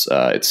sports,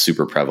 it's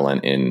super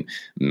prevalent in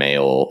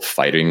male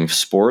fighting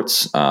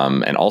sports.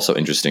 And also,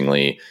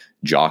 interestingly,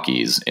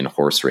 jockeys in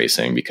horse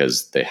racing,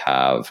 because they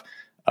have,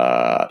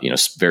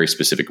 very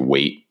specific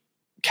weight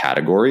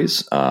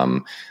categories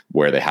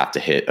where they have to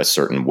hit a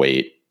certain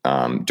weight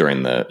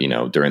during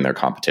their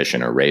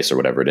competition or race or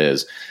whatever it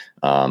is.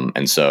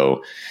 And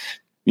so,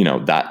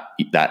 that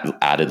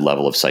added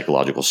level of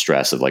psychological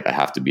stress of like, I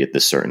have to be at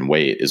this certain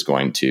weight is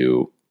going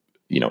to,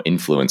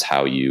 influence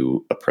how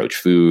you approach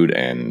food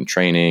and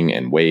training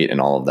and weight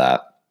and all of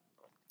that.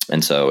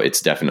 And so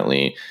it's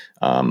definitely,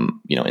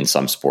 in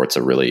some sports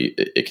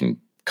it can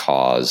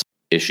cause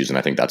issues. And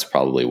I think that's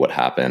probably what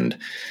happened.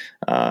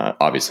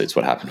 Obviously, it's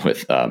what happened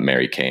with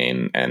Mary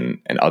Cain and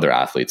other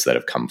athletes that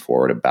have come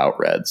forward about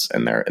RED-S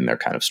and their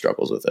kind of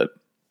struggles with it.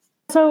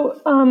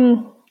 So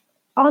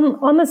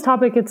on this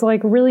topic, it's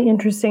like really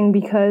interesting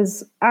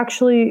because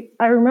actually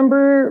I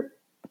remember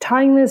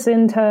tying this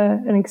into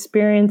an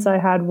experience I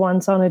had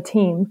once on a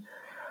team.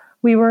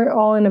 We were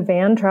all in a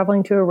van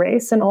traveling to a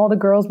race, and all the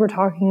girls were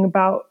talking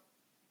about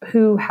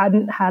who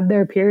hadn't had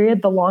their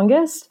period the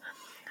longest.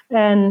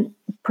 And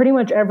pretty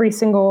much every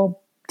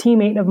single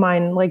teammate of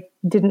mine like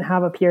didn't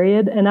have a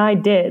period, and I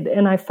did.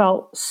 And I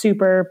felt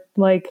super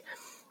like,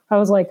 I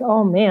was like,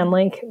 oh man,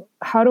 like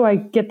how do I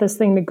get this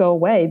thing to go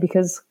away?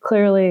 Because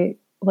clearly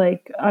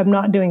like I'm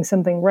not doing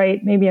something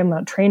right. Maybe I'm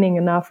not training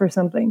enough or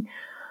something.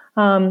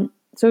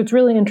 So it's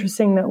really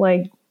interesting that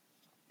like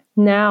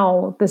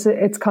now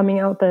it's coming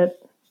out that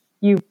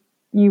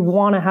you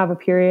want to have a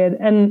period.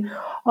 And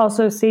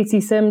also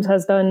Stacy Sims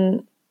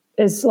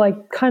is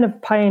like kind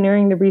of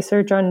pioneering the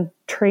research on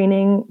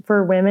training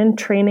for women,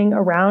 training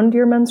around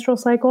your menstrual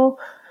cycle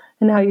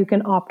and how you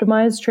can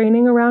optimize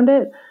training around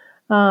it.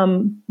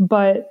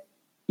 But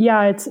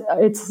yeah,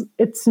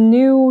 it's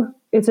new.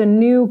 It's a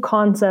new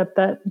concept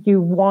that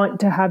you want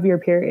to have your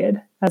period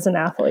as an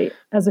athlete,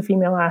 as a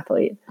female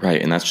athlete.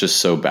 Right. And that's just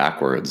so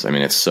backwards. I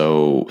mean, it's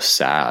so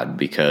sad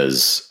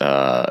because,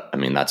 I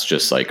mean, that's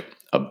just like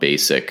a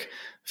basic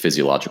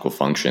physiological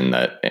function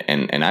that,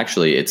 and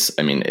actually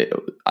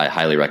I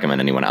highly recommend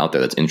anyone out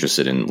there that's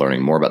interested in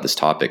learning more about this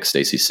topic,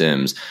 Stacy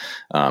Sims,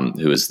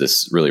 who is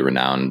this really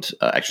renowned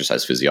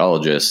exercise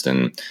physiologist.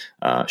 And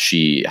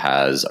she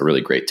has a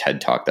really great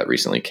TED Talk that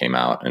recently came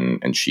out.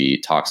 And she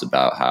talks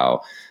about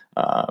how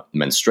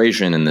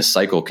menstruation and this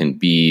cycle can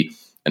be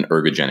an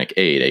ergogenic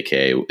aid,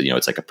 aka,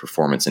 it's like a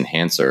performance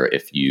enhancer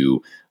if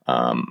you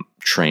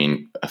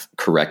train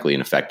correctly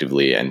and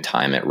effectively and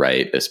time it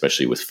right,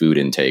 especially with food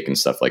intake and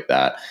stuff like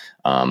that.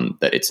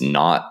 That it's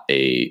not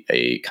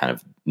a kind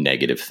of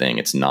negative thing.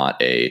 It's not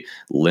a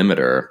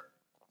limiter.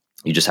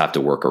 You just have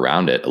to work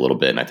around it a little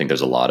bit. And I think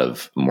there's a lot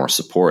of more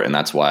support, and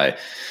that's why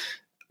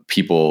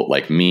people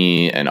like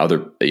me and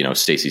other,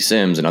 Stacy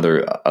Sims and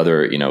other,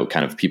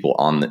 kind of people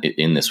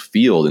in this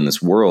field, in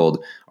this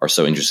world, are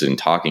so interested in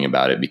talking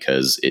about it,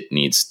 because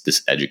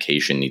this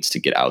education needs to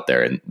get out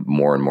there, and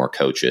more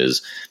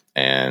coaches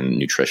and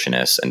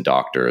nutritionists and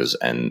doctors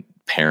and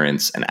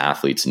parents and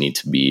athletes need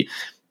to be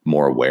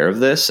more aware of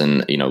this.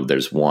 And,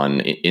 there's one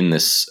in the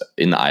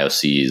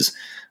IOC's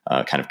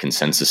kind of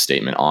consensus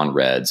statement on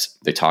RED-S.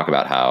 They talk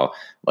about how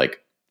like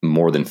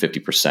more than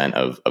 50%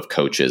 of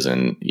coaches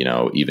and,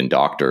 even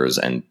doctors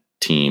and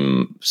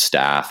team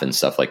staff and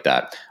stuff like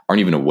that aren't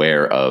even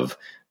aware of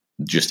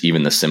just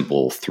even the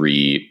simple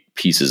 3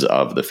 pieces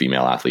of the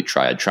female athlete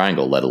triad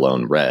triangle, let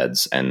alone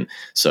RED-S. And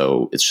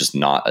so it's just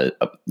not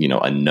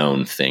a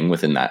known thing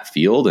within that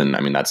field. And I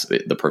mean, that's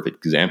the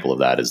perfect example of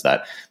that is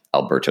that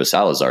Alberto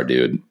Salazar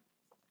dude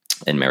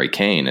and Mary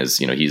Cain is,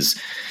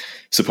 he's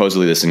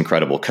supposedly this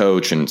incredible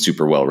coach and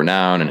super well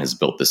renowned and has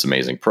built this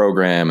amazing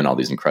program and all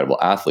these incredible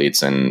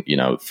athletes. And,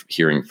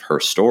 hearing her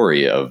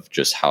story of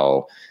just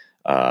how,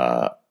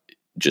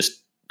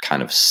 just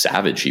kind of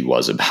savage he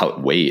was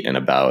about weight and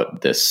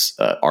about this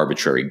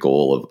arbitrary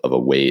goal of a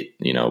weight,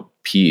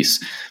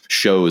 piece,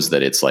 shows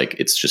that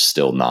it's just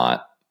still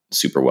not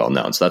super well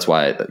known. So that's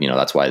why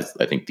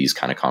I think these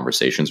kind of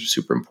conversations are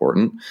super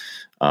important.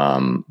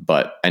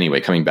 But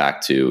anyway, coming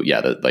back to,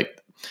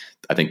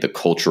 I think the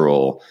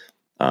cultural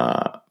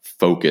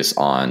focus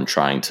on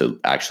trying to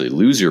actually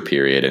lose your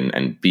period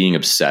and being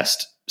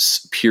obsessed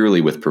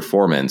purely with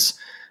performance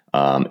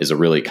is a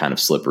really kind of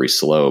slippery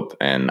slope.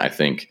 And I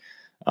think,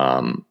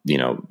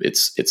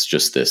 it's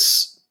just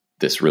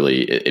this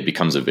really, it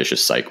becomes a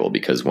vicious cycle,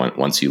 because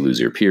once you lose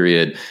your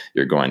period,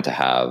 you're going to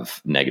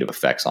have negative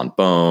effects on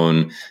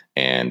bone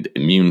and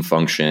immune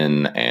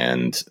function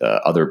and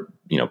other,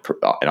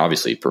 and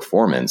obviously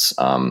performance.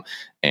 But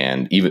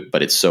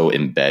it's so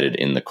embedded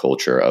in the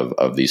culture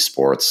of these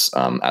sports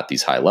at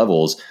these high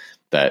levels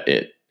that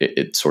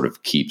it sort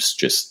of keeps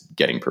just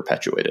getting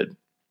perpetuated.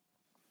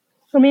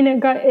 I mean,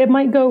 it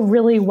might go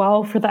really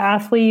well for the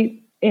athlete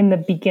in the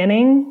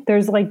beginning.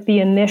 There's like the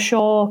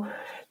initial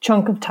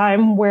chunk of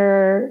time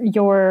where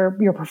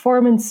your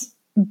performance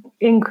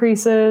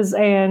increases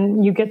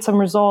and you get some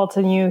results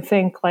and you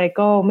think like,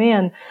 oh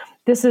man,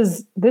 this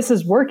is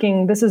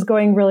working. This is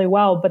going really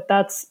well, but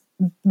that's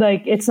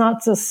like, it's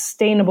not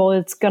sustainable.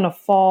 It's going to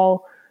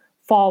fall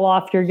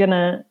off. You're going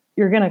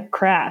to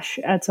crash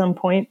at some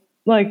point,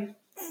 like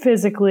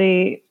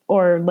physically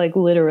or like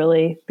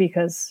literally,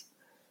 because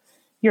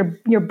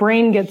your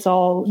brain gets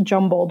all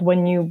jumbled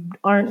when you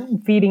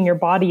aren't feeding your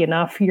body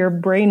enough. Your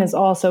brain is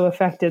also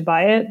affected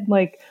by it.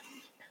 Like,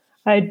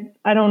 I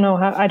don't know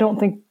how, I don't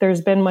think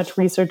there's been much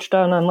research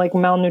done on like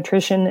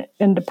malnutrition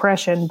and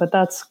depression, but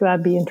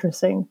that'd be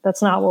interesting.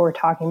 That's not what we're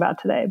talking about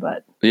today,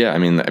 but yeah, I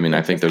mean,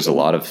 I think there's a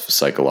lot of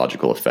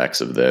psychological effects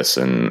of this,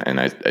 and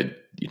I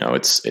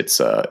it's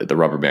the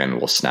rubber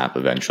band will snap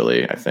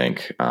eventually, I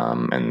think.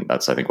 And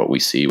that's, I think, what we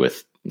see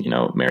with,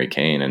 Mary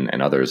Cain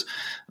and others.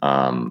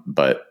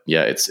 But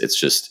yeah, it's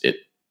just,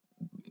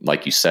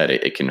 like you said,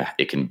 it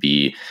can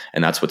be,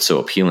 and that's what's so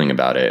appealing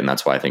about it. And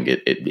that's why I think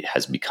it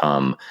has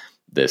become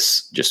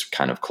this just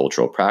kind of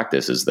cultural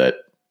practice, is that,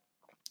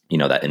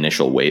 that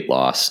initial weight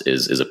loss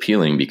is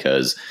appealing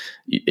because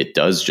it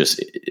does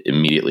just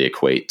immediately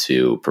equate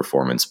to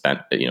performance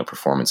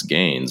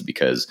gains,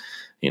 because,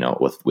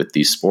 with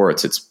these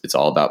sports, it's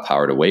all about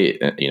power to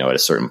weight, at a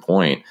certain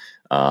point.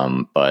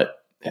 But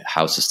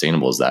how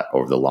sustainable is that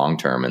over the long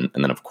term? And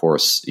then of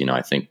course,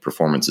 I think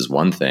performance is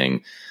one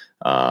thing.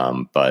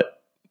 But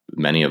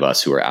many of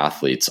us who are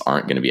athletes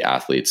aren't going to be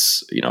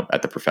athletes,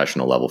 at the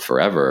professional level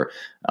forever.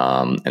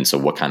 And so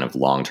what kind of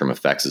long-term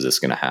effects is this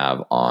going to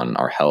have on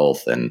our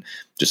health and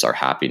just our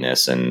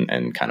happiness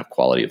and kind of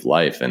quality of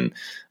life? And,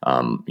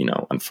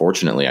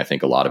 unfortunately, I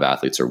think a lot of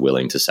athletes are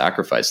willing to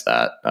sacrifice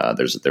that.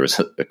 There was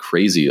a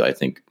crazy, I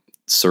think,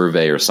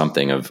 survey or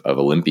something of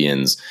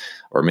Olympians,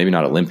 or maybe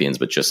not Olympians,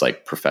 but just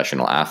like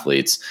professional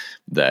athletes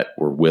that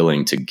were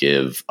willing to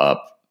give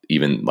up,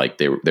 even like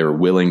they were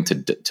willing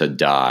to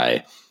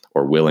die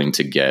or willing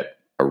to get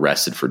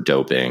arrested for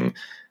doping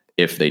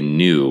if they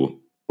knew,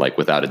 like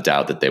without a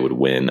doubt, that they would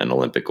win an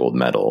Olympic gold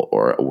medal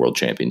or a world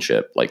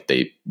championship. Like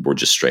they were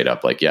just straight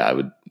up like, yeah, I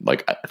would,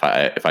 like,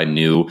 if I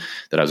knew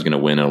that I was going to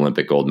win an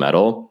Olympic gold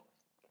medal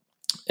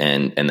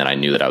and then I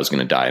knew that I was going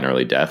to die an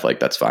early death,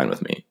 like that's fine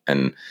with me.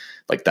 And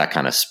like that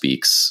kind of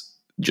speaks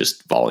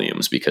just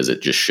volumes, because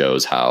it just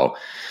shows how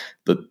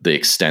the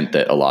extent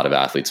that a lot of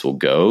athletes will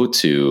go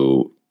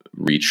to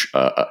reach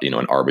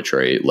an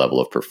arbitrary level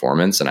of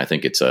performance. And I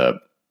think it's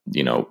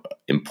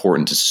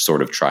important to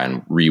sort of try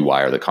and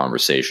rewire the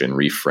conversation,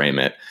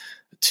 reframe it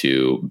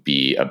to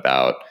be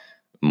about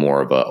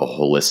more of a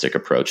holistic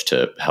approach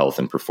to health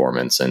and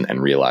performance,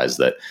 and realize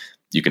that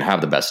you can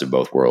have the best of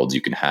both worlds.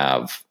 You can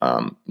have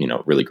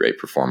really great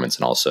performance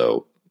and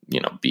also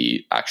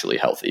be actually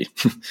healthy.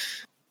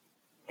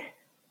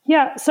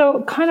 Yeah.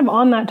 So kind of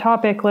on that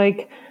topic,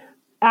 like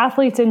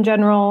athletes in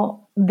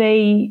general,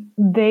 they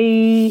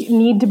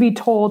need to be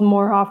told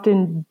more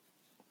often,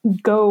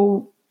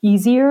 go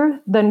easier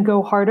than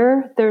go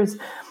harder. There's,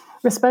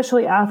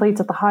 especially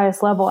athletes at the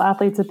highest level,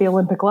 athletes at the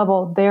Olympic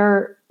level,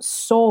 their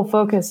sole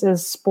focus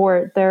is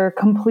sport. They're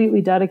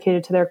completely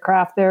dedicated to their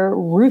craft. They're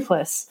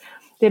ruthless.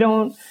 They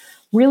don't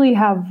really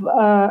have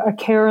a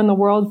care in the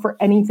world for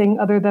anything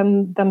other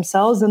than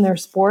themselves and their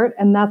sport.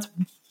 And that's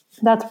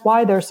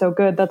why they're so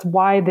good. That's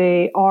why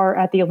they are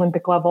at the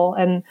Olympic level.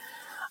 And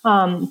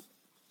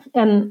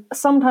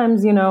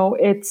sometimes,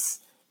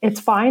 it's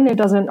fine. It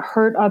doesn't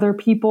hurt other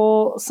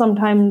people.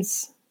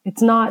 Sometimes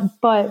it's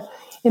not. But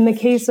in the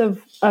case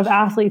of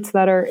athletes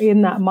that are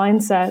in that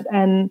mindset,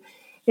 and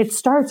it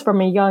starts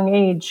from a young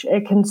age,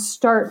 it can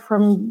start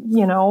from,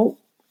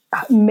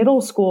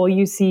 middle school.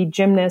 You see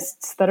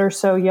gymnasts that are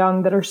so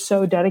young, that are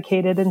so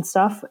dedicated and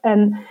stuff.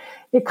 And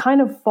it kind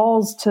of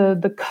falls to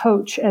the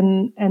coach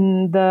and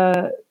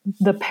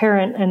the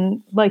parent.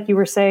 And like you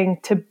were saying,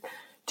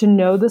 to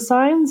know the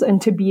signs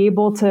and to be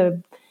able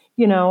to,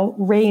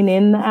 rein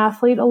in the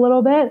athlete a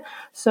little bit.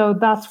 So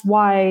that's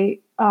why,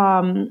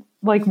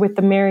 like with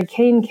the Mary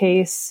Cain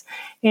case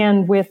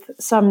and with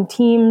some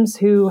teams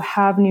who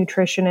have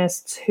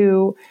nutritionists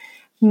who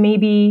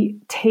maybe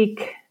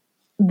take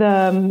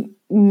the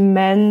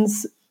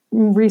men's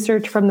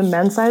research from the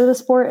men's side of the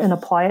sport and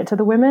apply it to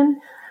the women,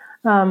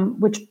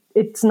 which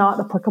it's not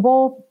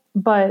applicable,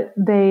 but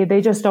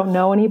they just don't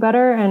know any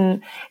better.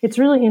 And it's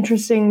really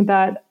interesting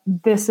that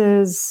this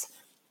is,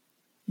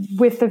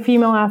 with the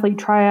female athlete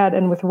triad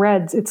and with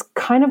RED-S, it's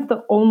kind of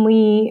the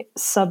only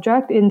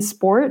subject in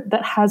sport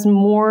that has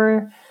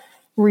more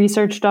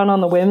research done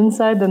on the women's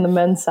side than the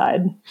men's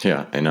side.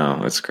 Yeah, I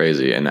know. It's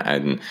crazy.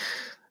 And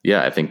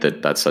yeah, I think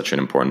that's such an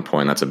important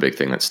point. That's a big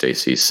thing that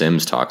Stacy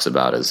Sims talks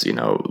about is,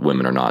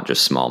 women are not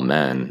just small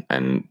men.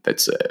 And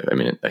that's,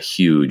 a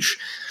huge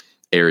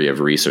area of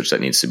research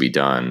that needs to be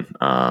done.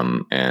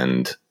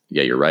 And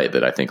yeah, you're right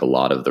that I think a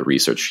lot of the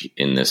research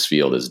in this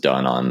field is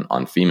done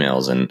on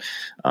females. And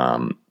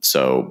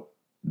so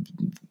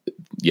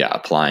yeah,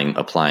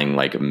 applying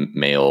like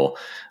male,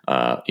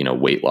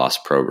 weight loss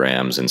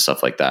programs and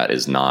stuff like that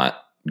is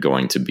not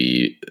going to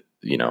be,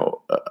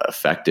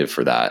 effective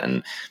for that.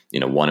 And,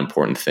 one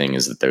important thing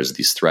is that there's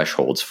these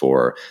thresholds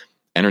for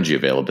energy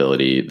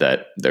availability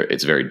that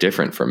it's very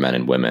different for men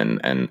and women.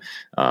 And,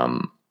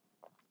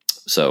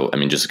 so,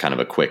 just kind of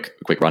a quick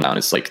rundown.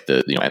 It's like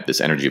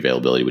this energy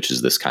availability, which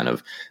is this kind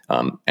of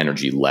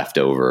energy left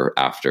over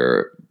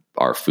after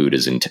our food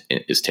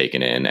is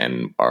taken in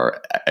and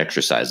our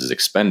exercise is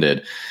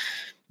expended.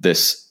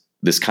 This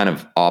kind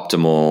of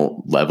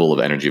optimal level of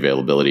energy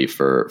availability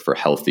for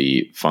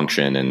healthy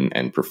function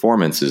and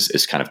performance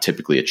is kind of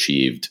typically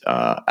achieved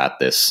at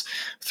this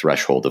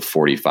threshold of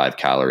 45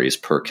 calories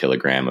per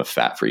kilogram of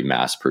fat-free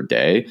mass per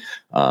day.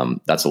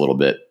 That's a little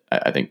bit,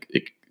 I think,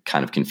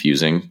 kind of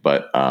confusing,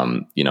 but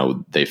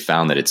they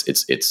found that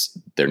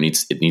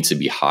it needs to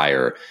be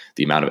higher.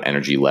 The amount of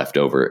energy left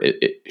over,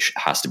 it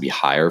has to be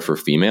higher for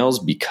females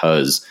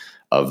because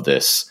of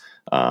this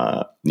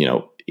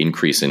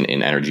increase in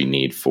energy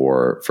need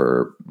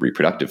for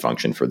reproductive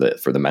function, for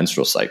the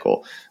menstrual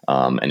cycle.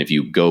 And if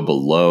you go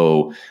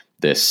below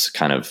this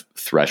kind of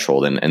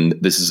threshold, and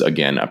this is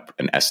again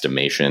an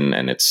estimation,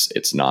 and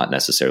it's not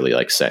necessarily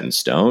like set in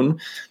stone,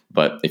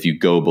 but if you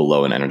go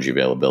below an energy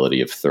availability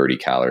of 30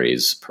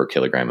 calories per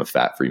kilogram of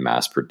fat-free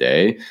mass per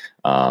day,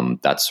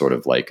 that's sort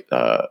of like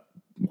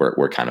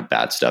where kind of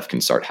bad stuff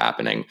can start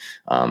happening.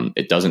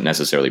 It doesn't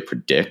necessarily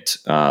predict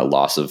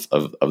loss of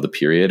the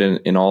period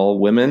in all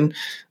women,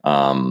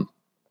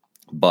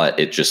 but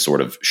it just sort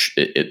of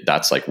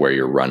that's like where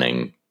you're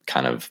running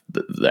kind of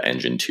the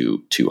engine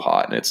too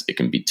hot, and it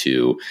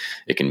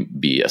can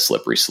be a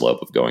slippery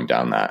slope of going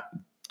down that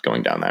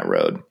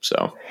road.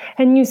 So,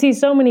 and you see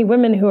so many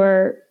women who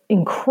are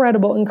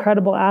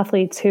incredible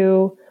athletes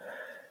who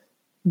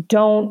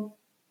don't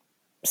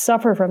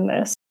suffer from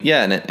this.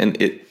 Yeah,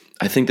 and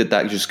I think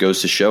that just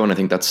goes to show, and I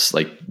think that's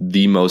like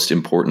the most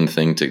important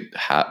thing to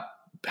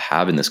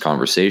have in this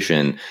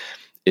conversation,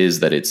 is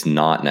that it's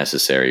not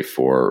necessary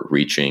for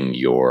reaching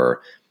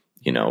your,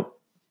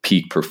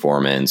 peak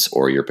performance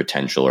or your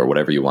potential or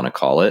whatever you want to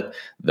call it,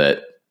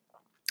 that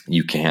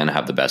you can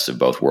have the best of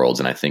both worlds.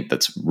 And I think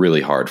that's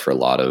really hard for a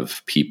lot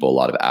of people, a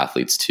lot of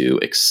athletes to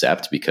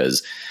accept,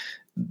 because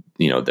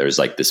there's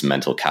like this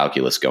mental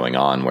calculus going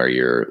on where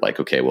you're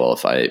like, okay, well,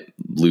 if I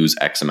lose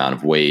X amount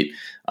of weight,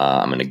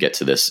 I'm going to get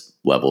to this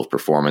level of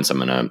performance. I'm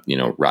going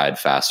to, ride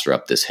faster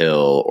up this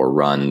hill or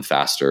run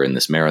faster in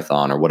this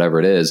marathon or whatever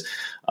it is.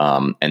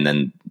 And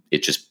then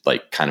it just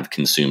like kind of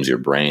consumes your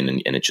brain,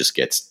 and it just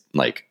gets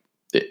like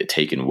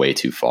taken way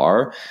too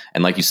far.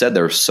 And like you said,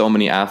 there are so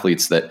many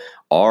athletes that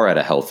are at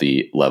a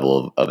healthy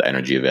level of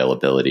energy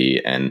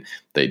availability, and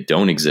they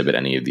don't exhibit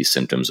any of these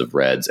symptoms of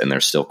RED-S, and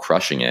they're still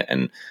crushing it.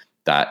 And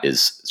that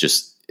is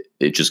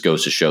it just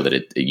goes to show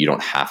that you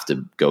don't have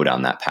to go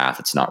down that path.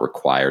 It's not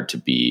required to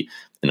be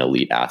an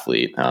elite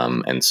athlete.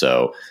 And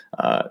so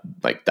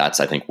like that's,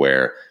 I think,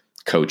 where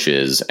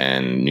coaches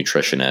and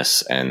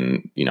nutritionists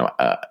and,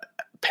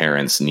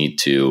 parents need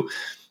to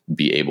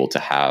be able to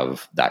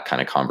have that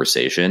kind of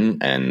conversation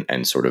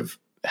and sort of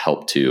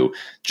help to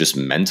just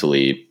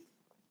mentally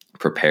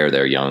prepare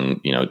their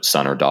young,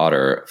 son or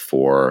daughter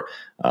for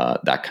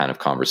that kind of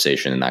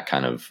conversation and that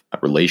kind of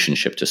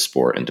relationship to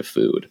sport and to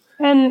food.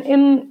 And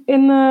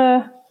in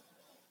the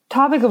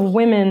topic of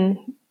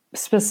women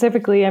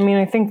specifically, I mean,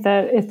 I think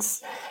that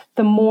it's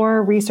the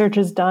more research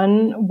is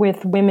done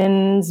with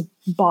women's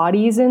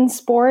bodies in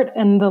sport,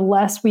 and the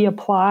less we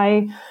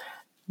apply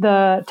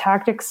the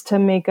tactics to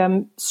make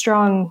a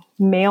strong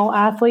male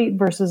athlete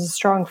versus a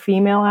strong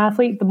female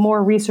athlete, the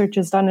more research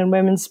is done in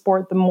women's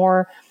sport, the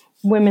more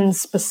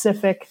women's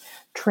specific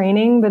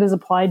training that is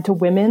applied to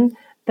women,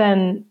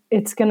 then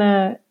it's going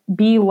to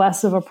be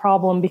less of a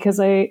problem. Because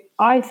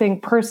I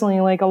think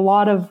personally, like a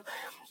lot of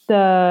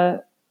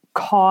the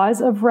cause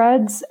of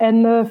RED-S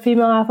and the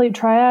female athlete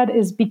triad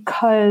is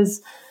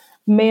because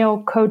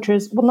male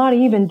coaches, well, not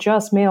even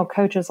just male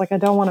coaches, like I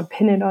don't want to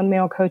pin it on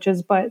male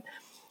coaches, but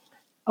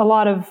a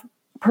lot of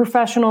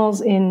professionals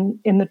in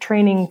the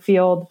training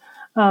field,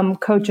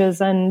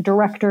 coaches and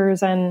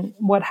directors and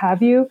what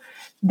have you,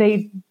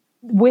 they,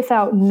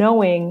 without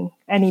knowing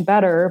any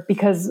better,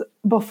 because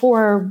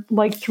before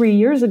like 3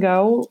 years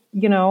ago,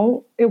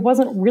 it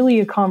wasn't really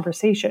a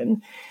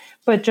conversation,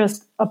 but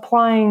just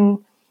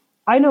applying.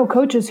 I know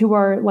coaches who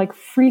are like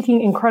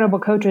freaking incredible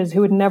coaches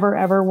who would never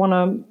ever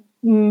want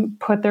to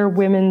put their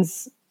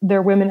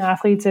women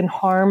athletes in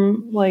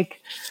harm,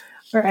 like,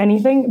 or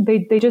anything.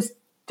 They just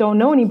don't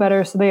know any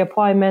better, so they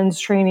apply men's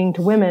training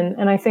to women.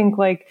 And I think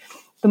like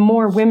the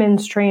more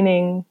women's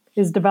training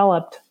is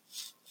developed,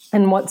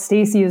 and what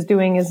Stacy is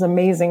doing is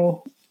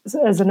amazing,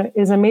 is an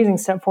amazing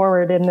step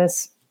forward in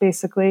this,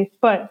 basically.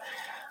 But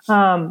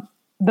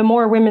the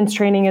more women's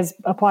training is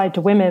applied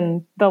to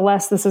women, the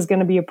less this is going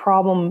to be a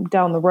problem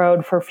down the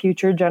road for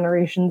future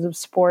generations of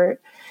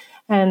sport.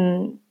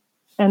 And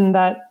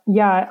that,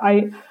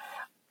 yeah,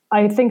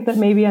 I think that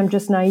maybe I'm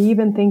just naive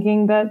in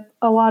thinking that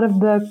a lot of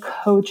the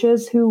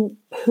coaches who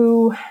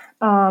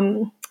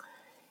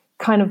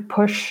kind of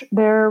push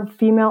their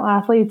female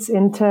athletes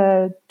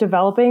into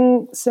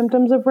developing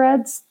symptoms of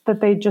RED-S,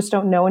 that they just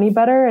don't know any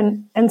better.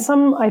 And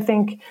some, I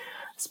think,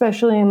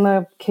 especially in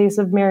the case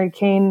of Mary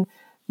Cain,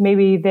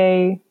 maybe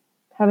they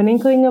have an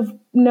inkling of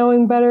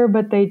knowing better,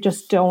 but they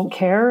just don't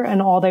care,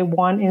 and all they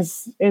want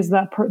is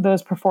that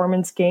those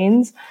performance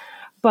gains.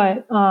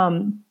 But I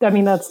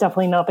mean, that's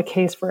definitely not the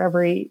case for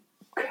every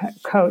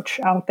coach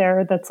out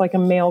there that's like a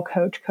male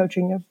coach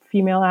coaching a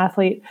female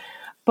athlete.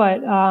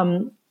 But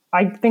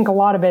I think a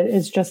lot of it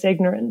is just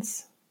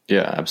ignorance.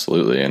 Yeah,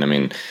 absolutely. And I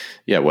mean,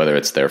 yeah, whether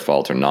it's their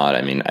fault or not,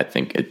 I mean, I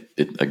think it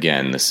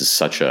again, this is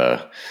such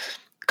a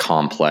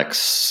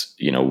complex,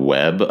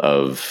 web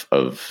of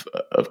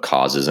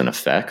causes and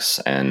effects,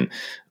 and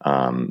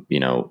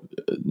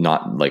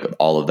not like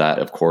all of that,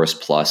 of course,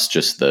 plus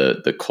just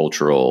the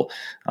cultural.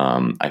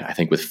 I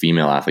think with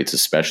female athletes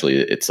especially,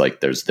 it's like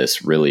there's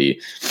this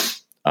really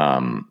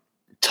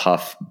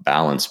tough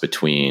balance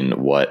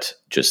between what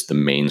just the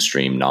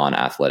mainstream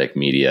non-athletic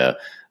media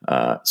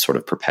sort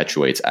of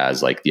perpetuates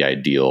as like the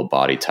ideal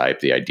body type,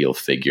 the ideal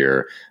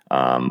figure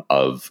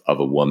of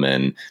a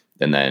woman,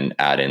 and then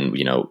add in,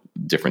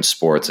 different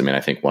sports. I mean,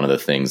 I think one of the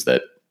things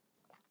that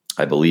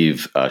I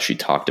believe she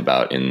talked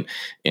about in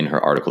her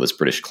article, this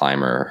British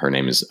climber, her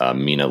name is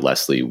Mina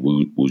Leslie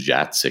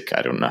Wujacek.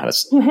 I don't know how to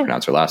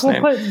pronounce her last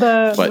name. We'll put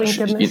the link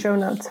in the show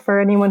notes for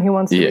anyone who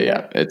wants to read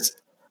it.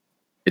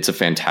 It's a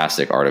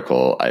fantastic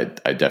article.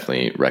 I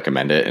definitely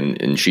recommend it.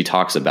 And she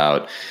talks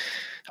about,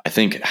 I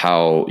think,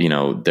 how,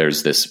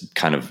 there's this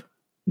kind of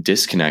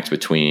disconnect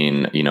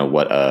between,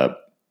 what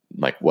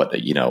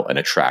an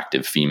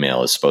attractive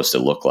female is supposed to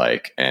look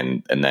like.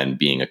 And then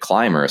being a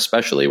climber,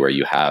 especially where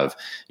you have,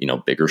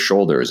 bigger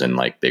shoulders and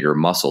like bigger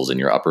muscles in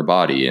your upper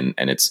body.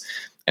 And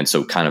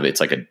so kind of,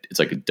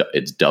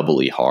 it's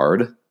doubly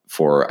hard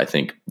for, I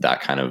think,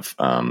 that kind of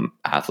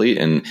athlete.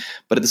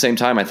 But at the same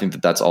time, I think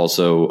that that's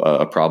also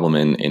a problem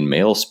in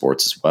male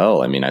sports as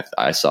well. I mean,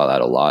 I saw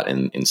that a lot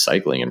in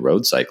cycling and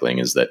road cycling,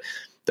 is that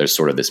there's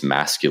sort of this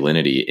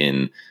masculinity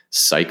in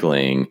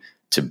cycling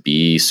to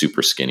be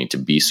super skinny, to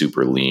be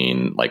super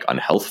lean, like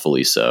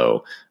unhealthfully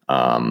so.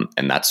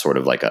 And that's sort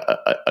of like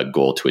a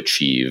goal to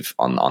achieve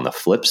on the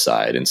flip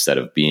side, instead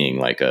of being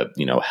like a,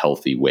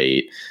 healthy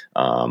weight,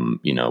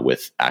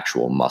 with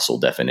actual muscle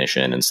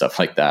definition and stuff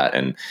like that.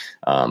 And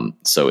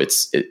so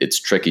it's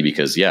tricky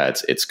because,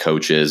 it's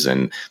coaches,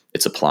 and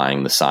it's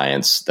applying the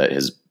science that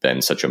has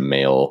been such a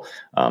male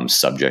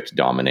subject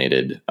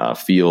dominated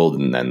field,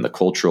 and then the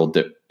cultural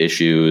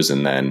issues,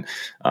 and then,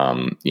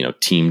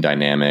 team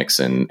dynamics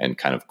and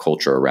kind of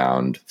culture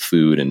around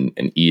food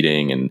and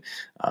eating, and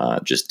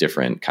just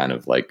different kind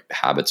of like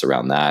habits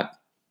around that.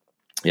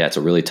 Yeah, it's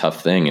a really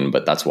tough thing.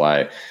 But that's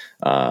why,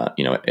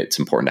 it's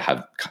important to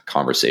have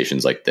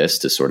conversations like this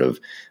to sort of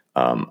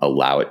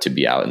allow it to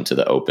be out into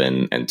the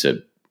open and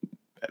to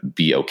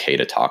be okay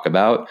to talk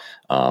about,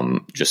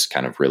 just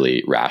kind of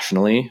really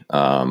rationally.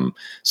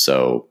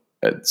 So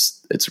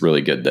it's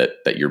really good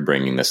that you're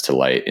bringing this to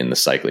light in the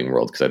cycling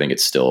world, because I think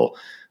it's still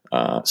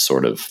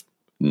sort of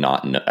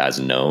not as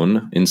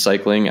known in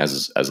cycling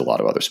as a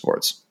lot of other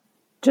sports.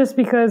 Just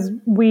because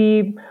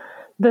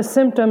the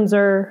symptoms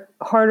are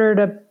harder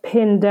to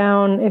pin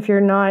down if you're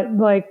not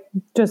like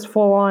just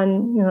full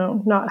on,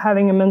 not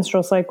having a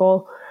menstrual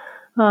cycle.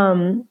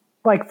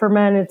 Like for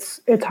men,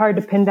 it's hard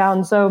to pin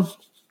down. So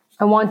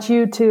I want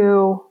you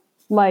to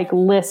like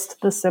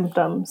list the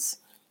symptoms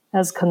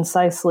as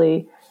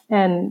concisely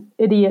and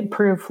idiot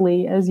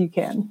proofly as you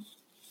can.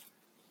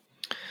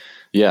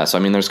 Yeah. So,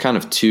 I mean, there's kind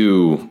of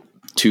two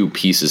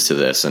pieces to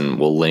this, and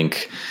we'll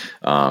link,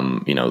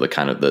 the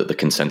kind of the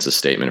consensus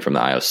statement from the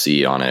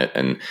IOC on it.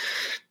 And,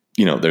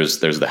 there's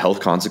the health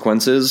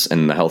consequences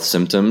and the health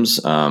symptoms,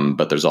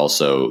 but there's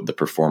also the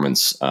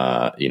performance,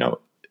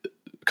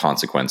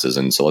 consequences.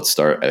 And so let's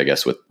start, I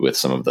guess, with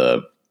some of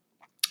the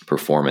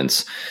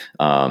performance.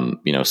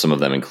 Some of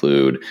them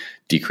include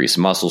decreased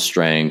muscle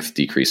strength,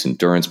 decreased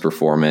endurance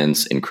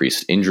performance,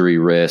 increased injury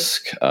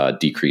risk,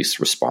 decreased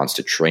response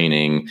to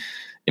training,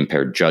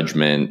 impaired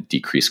judgment,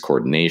 decreased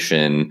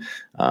coordination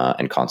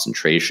and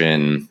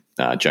concentration,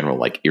 general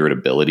like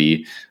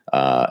irritability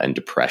and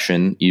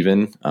depression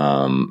even.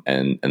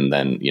 And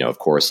then, of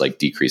course, like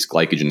decreased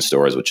glycogen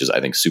stores, which is,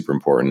 I think, super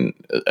important,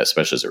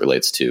 especially as it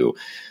relates to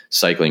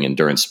cycling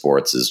endurance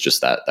sports, is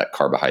just that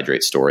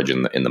carbohydrate storage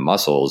in the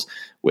muscles,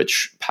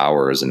 which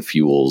powers and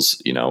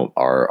fuels,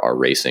 our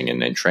racing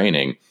and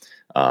training.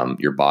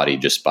 Your body,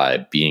 just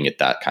by being at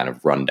that kind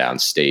of rundown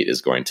state,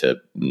 is going to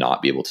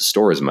not be able to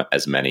store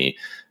as many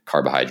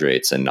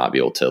carbohydrates and not be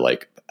able to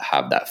like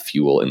have that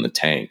fuel in the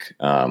tank.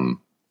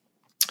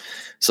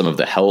 Some of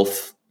the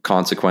health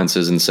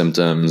consequences and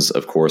symptoms,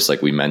 of course,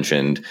 like we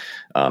mentioned,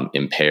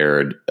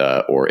 impaired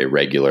or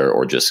irregular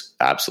or just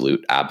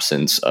absolute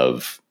absence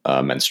of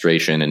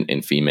menstruation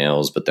in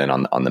females. But then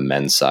on the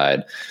men's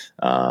side,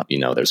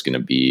 there's going to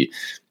be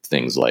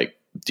things like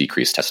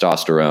decreased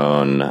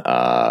testosterone,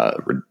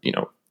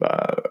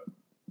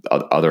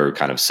 other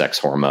kind of sex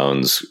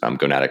hormones,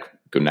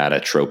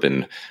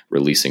 gonadotropin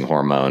releasing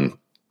hormone,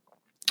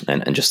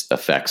 and just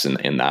effects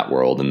in that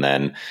world. And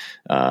then,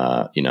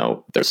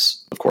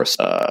 there's of course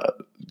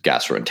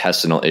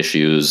gastrointestinal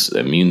issues,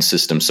 immune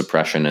system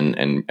suppression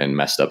and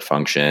messed up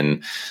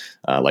function.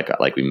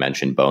 Like we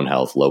mentioned, bone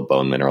health, low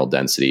bone mineral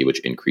density, which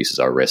increases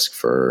our risk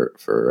for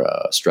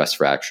stress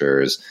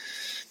fractures.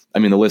 I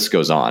mean, the list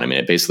goes on. I mean,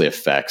 it basically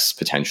affects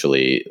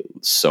potentially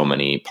so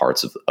many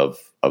parts of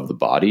the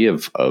body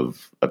of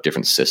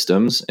different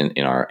systems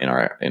in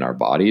our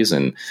bodies.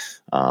 And,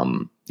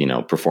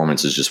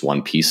 performance is just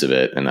one piece of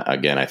it. And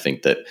again, I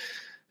think that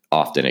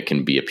often it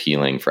can be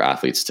appealing for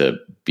athletes to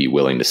be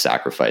willing to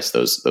sacrifice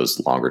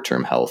those longer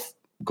term health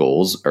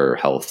goals or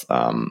health,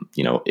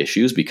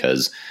 issues,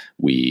 because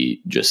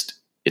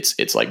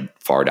it's like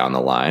far down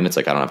the line. It's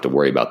like, I don't have to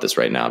worry about this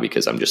right now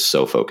because I'm just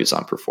so focused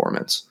on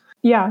performance.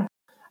 Yeah.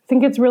 I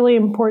think it's really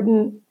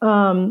important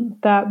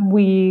that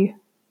we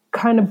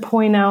kind of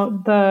point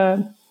out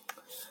the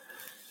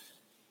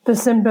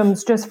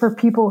symptoms just for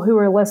people who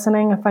are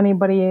listening. If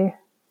anybody,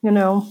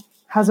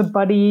 has a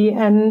buddy,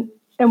 and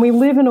we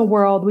live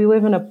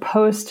in a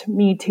post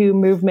Me Too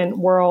movement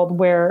world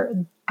where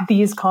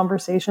these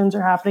conversations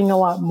are happening a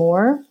lot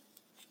more.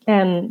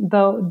 And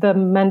the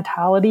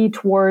mentality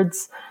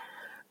towards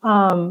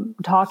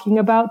talking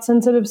about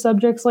sensitive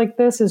subjects like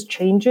this is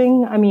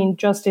changing. I mean,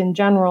 just in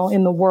general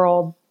in the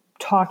world,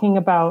 talking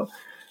about,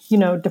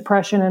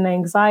 depression and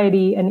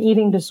anxiety and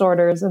eating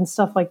disorders and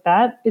stuff like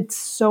that, it's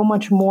so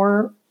much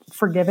more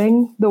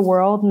forgiving, the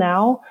world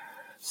now.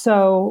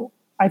 So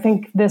I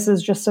think this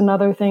is just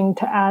another thing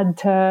to add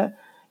to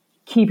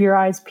keep your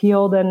eyes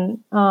peeled.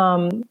 And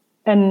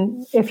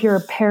if you're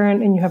a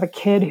parent and you have a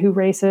kid who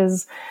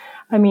races,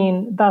 I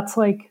mean, that's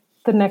like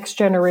the next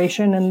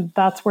generation, and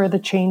that's where the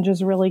change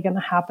is really going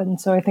to happen.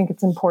 So I think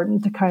it's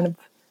important to kind of,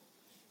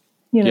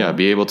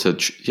 be able to,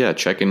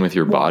 check in with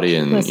your body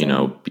and,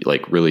 listen.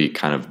 Really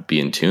kind of be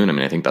in tune. I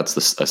mean, I think that's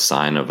a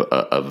sign of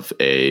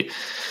a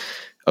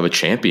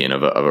champion,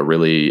 of a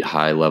really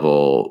high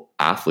level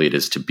athlete,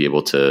 is to be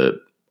able to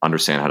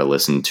understand how to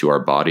listen to our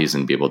bodies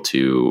and be able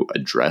to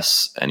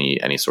address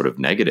any sort of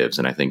negatives.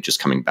 And I think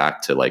just coming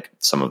back to like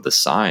some of the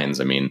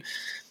signs, I mean,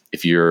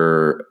 if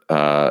you're,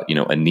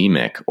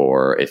 anemic,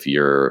 or if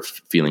you're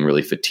feeling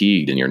really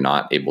fatigued and you're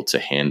not able to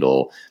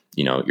handle,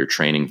 your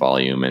training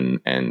volume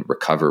and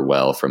recover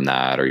well from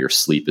that, or your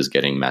sleep is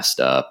getting messed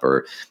up,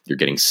 or you're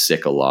getting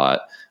sick a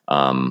lot,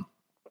 or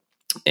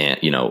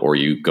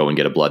you go and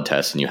get a blood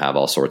test and you have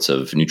all sorts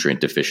of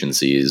nutrient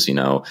deficiencies,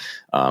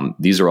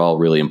 these are all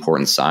really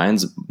important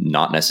signs,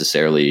 not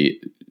necessarily,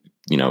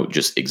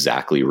 just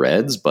exactly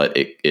reds, but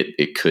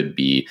it could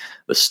be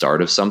the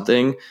start of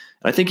something.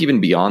 And I think even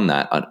beyond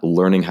that,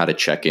 learning how to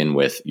check in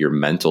with your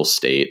mental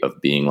state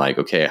of being like,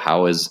 okay,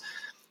 how is,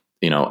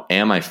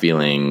 am I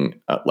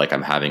feeling like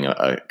I'm having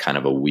a kind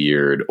of a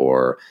weird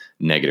or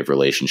negative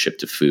relationship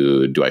to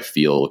food? Do I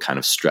feel kind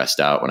of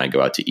stressed out when I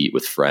go out to eat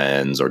with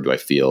friends? Or do I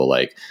feel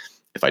like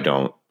if I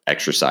don't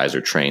exercise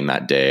or train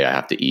that day, I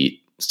have to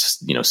eat,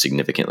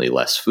 significantly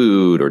less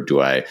food? Or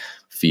do I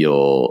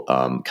feel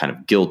kind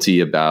of guilty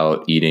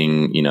about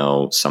eating,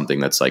 something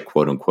that's like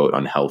quote unquote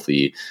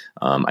unhealthy?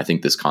 I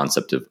think this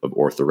concept of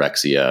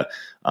orthorexia,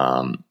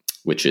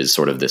 which is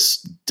sort of this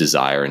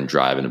desire and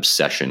drive and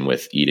obsession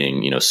with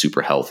eating,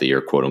 super healthy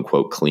or quote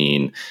unquote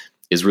clean,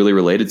 is really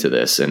related to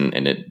this.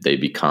 And they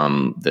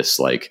become this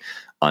like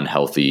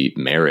unhealthy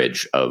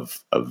marriage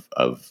of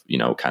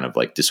kind of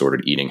like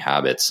disordered eating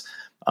habits,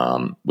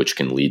 which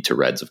can lead to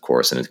reds, of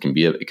course. And it can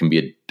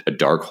be a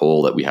dark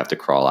hole that we have to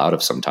crawl out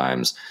of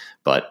sometimes.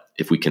 But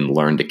if we can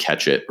learn to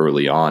catch it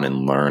early on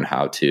and learn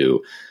how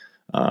to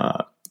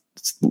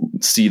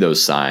see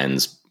those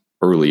signs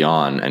early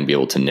on and be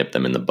able to nip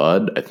them in the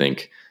bud, I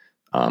think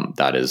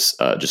that is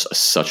just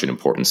such an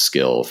important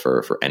skill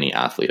for any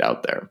athlete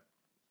out there.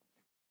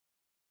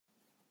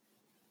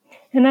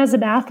 And as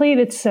an athlete,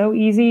 it's so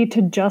easy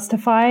to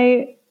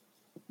justify,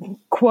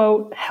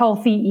 quote,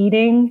 healthy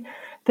eating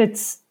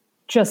that's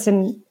just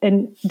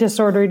an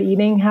disordered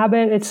eating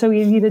habit. It's so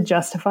easy to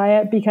justify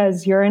it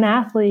because you're an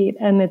athlete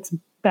and it's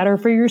better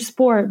for your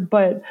sport,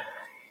 but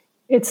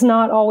it's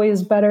not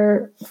always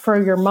better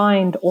for your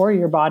mind or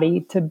your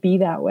body to be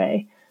that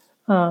way.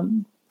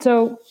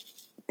 So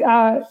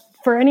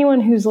for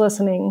anyone who's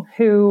listening,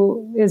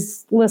 who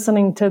is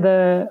listening to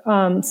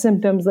the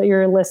symptoms that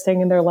you're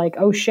listing and they're like,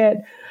 oh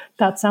shit,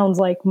 that sounds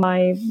like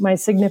my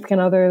significant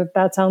other,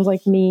 that sounds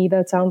like me,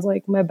 that sounds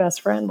like my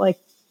best friend. Like,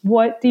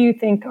 what do you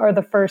think are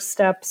the first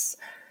steps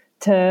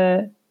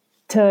to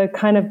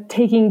kind of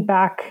taking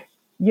back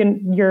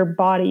your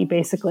body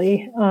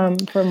basically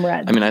from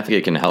red? I mean, I think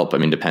it can help. I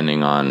mean,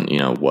 depending on,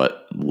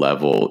 what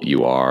level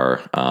you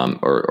are,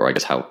 or I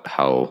guess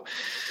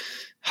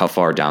how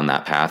far down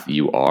that path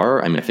you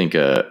are. I mean, I think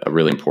a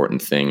really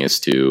important thing is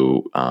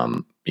to,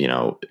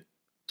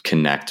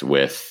 connect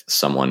with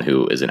someone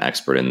who is an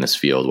expert in this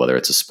field, whether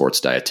it's a sports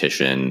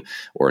dietitian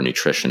or a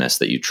nutritionist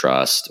that you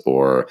trust,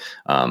 or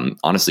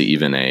honestly,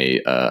 even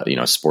a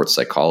sports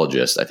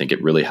psychologist. I think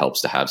it really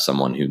helps to have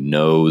someone who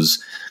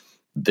knows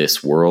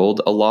this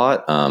world a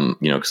lot,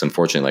 because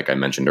unfortunately, like I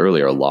mentioned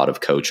earlier, a lot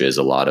of coaches,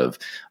 a lot of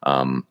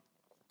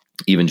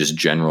even just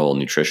general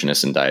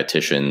nutritionists and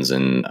dietitians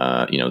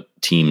and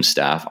team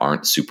staff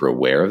aren't super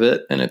aware of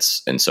it,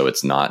 and so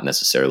it's not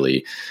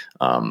necessarily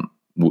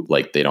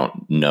like they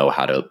don't know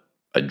how to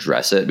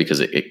address it, because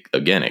it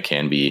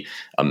can be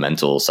a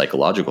mental,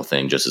 psychological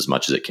thing just as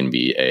much as it can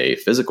be a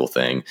physical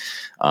thing.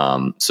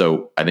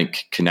 So I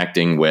think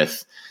connecting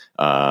with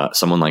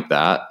someone like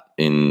that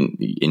in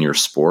your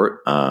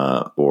sport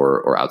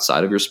or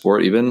outside of your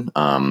sport, even,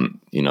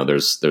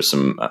 there's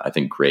some, I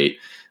think, great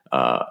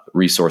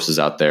resources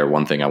out there.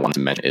 One thing I want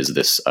to mention is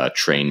this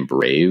Train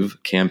Brave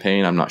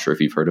campaign. I'm not sure if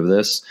you've heard of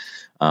this.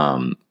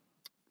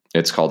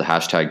 It's called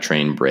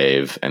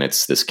 #TrainBrave, and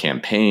it's this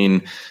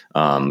campaign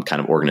kind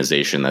of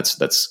organization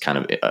that's kind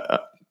of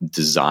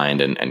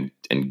designed and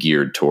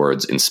geared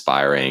towards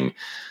inspiring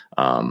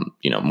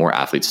more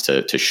athletes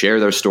to share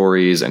their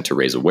stories and to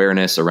raise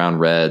awareness around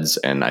reds.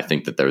 And I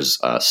think that there's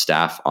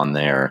staff on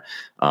there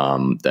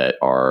that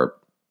are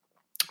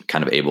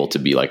kind of able to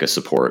be like a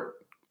support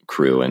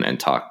crew and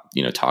talk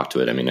to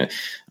it. I mean,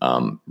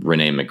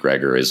 Renee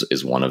McGregor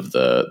is one of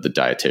the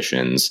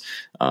dietitians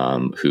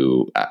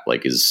who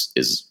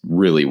is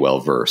really well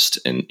versed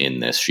in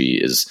this.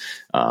 She's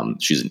an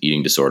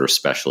eating disorder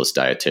specialist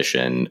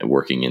dietitian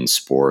working in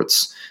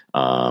sports,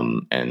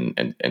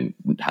 and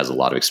has a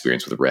lot of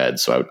experience with RED.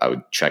 So I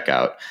would check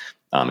out,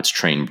 it's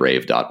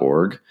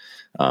trainbrave.org.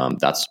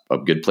 That's a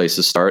good place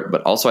to start.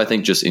 But also I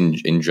think just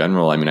in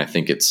general, I mean, I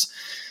think it's,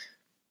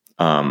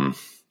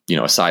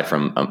 aside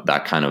from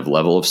that kind of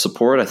level of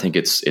support, I think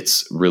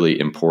it's really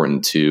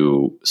important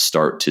to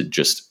start to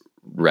just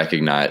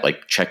recognize,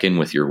 check in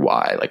with your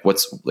why.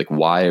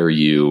 Why are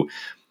you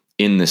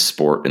in this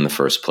sport in the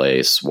first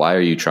place? Why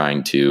are you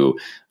trying to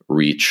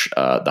reach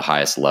the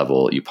highest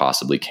level you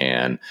possibly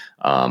can?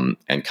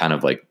 And kind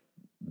of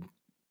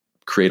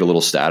create a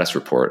little status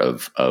report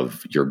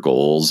of your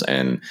goals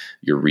and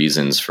your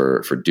reasons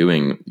for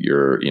doing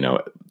your,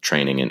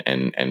 training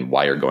and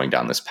why you're going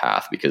down this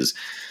path, because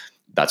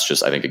that's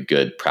just, I think, a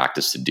good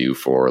practice to do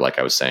for, like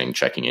I was saying,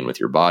 checking in with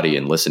your body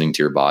and listening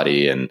to your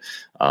body and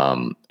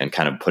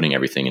kind of putting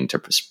everything into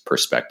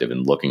perspective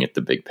and looking at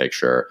the big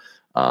picture.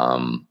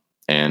 And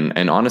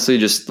honestly,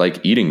 just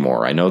eating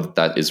more. I know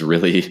that is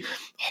really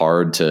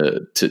hard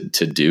to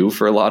do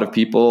for a lot of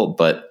people,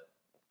 but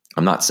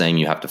I'm not saying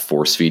you have to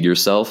force feed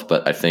yourself.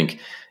 But I think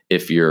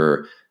if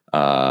you're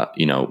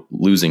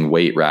losing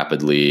weight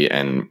rapidly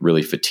and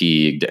really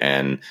fatigued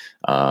and,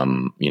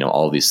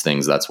 all these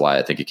things, that's why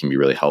I think it can be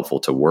really helpful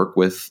to work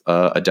with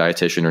a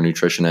dietitian or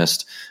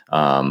nutritionist.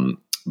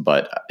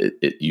 But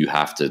you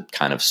have to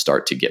kind of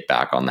start to get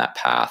back on that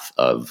path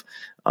of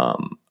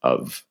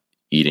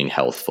eating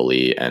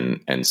healthfully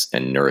and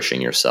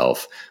nourishing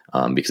yourself,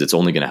 because it's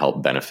only going to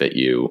help benefit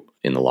you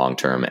in the long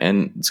term,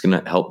 and it's going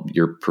to help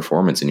your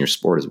performance in your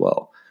sport as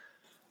well.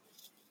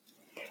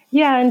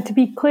 Yeah, and to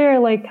be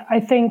clear, I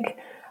think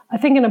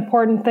an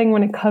important thing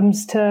when it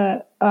comes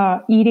to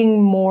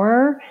eating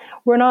more,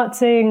 we're not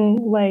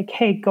saying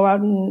hey, go out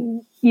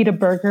and eat a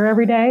burger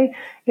every day.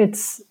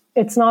 It's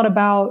not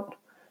about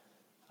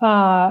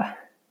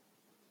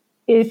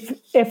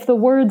if the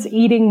words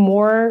eating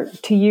more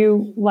to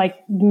you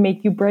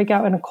make you break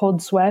out in a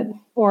cold sweat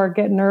or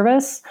get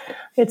nervous,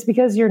 it's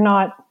because you're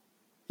not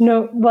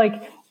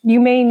you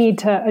may need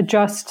to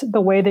adjust the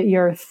way that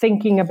you're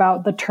thinking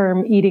about the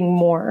term eating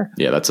more.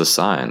 Yeah, that's a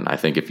sign. I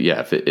think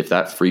if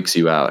that freaks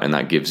you out and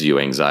that gives you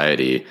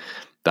anxiety,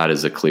 that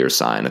is a clear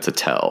sign. It's a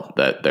tell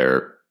that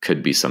there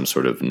could be some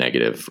sort of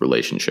negative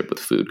relationship with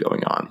food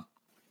going on.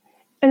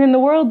 And in the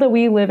world that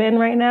we live in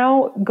right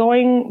now,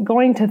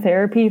 going to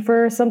therapy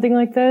for something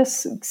like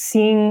this,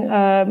 seeing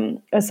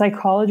a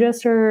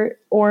psychologist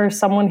or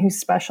someone who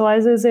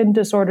specializes in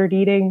disordered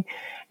eating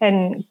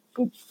and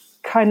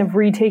kind of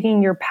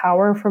retaking your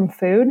power from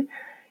food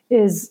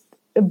is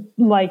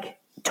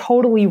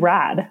totally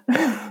rad.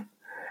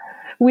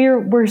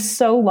 We're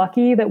so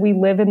lucky that we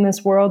live in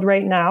this world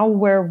right now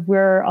where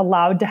we're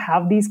allowed to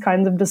have these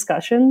kinds of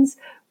discussions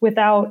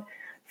without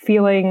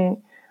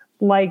feeling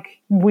like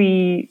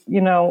we,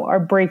 are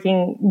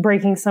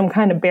breaking some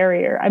kind of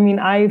barrier. I mean,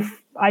 I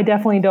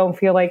definitely don't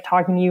feel like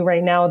talking to you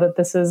right now that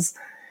this is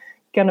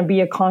going to be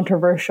a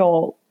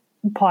controversial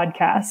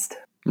podcast.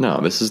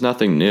 No, this is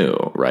nothing new,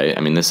 right?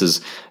 I mean, they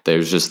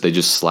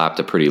just slapped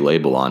a pretty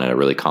label on it, a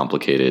really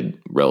complicated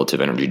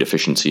relative energy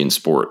deficiency in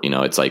sport.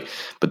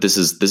 But this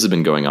has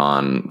been going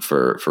on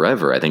for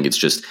forever. I think it's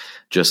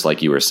just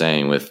like you were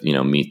saying with,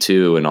 Me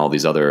Too and all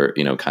these other,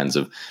 kinds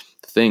of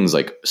things,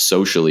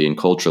 socially and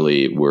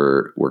culturally,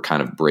 we're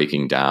kind of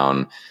breaking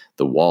down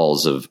the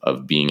walls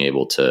of being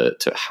able to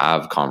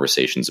have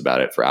conversations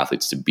about it, for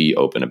athletes to be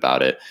open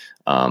about it.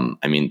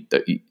 I mean,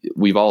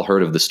 we've all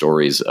heard of the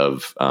stories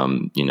of,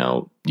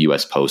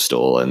 U.S.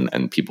 Postal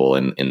and people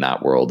in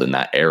that world, in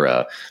that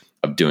era,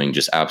 of doing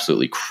just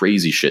absolutely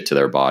crazy shit to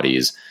their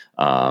bodies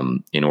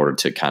in order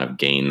to kind of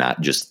gain that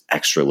just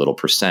extra little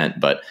percent.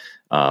 But,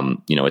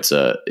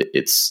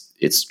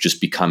 it's just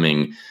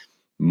becoming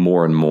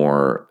more and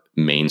more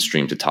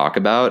mainstream to talk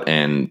about.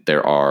 And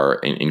there are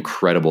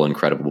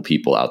incredible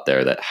people out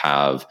there that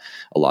have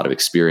a lot of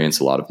experience,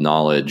 a lot of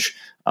knowledge,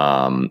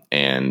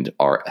 and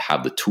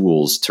have the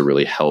tools to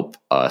really help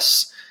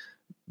us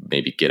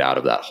maybe get out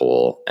of that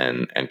hole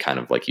and kind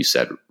of, like you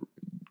said,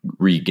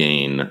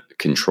 regain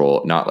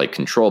control, not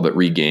control, but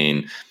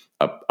regain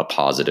a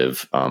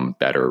positive,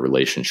 better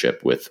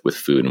relationship with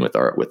food and with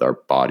our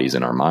bodies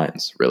and our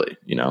minds, really,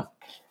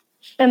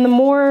 And the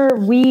more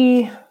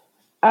we,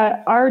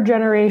 our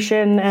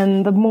generation,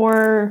 and the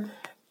more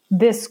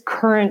this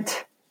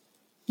current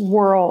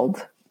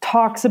world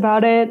talks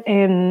about it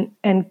and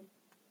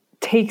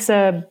takes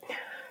a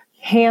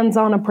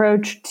hands-on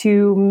approach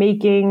to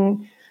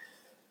making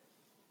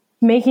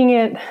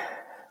it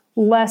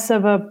less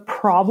of a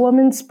problem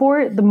in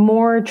sport, the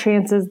more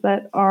chances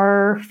that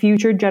our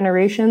future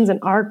generations and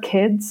our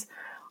kids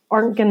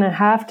aren't going to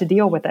have to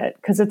deal with it,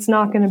 because it's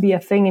not going to be a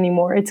thing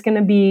anymore. It's going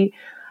to be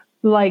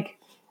like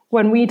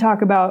when we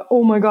talk about,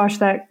 oh my gosh,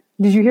 that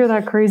Did you hear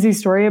that crazy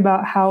story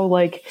about how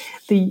like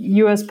the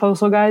U.S.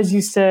 postal guys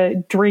used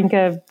to drink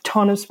a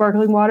ton of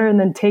sparkling water and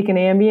then take an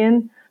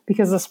Ambien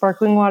because the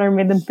sparkling water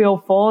made them feel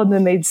full, and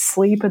then they'd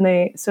sleep and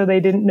they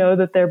didn't know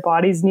that their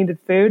bodies needed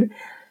food?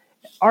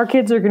 Our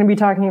kids are going to be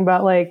talking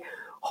about like,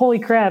 holy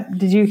crap,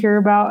 did you hear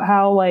about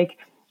how like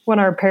when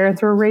our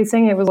parents were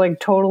racing, it was like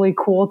totally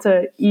cool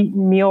to eat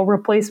meal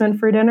replacement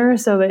for dinner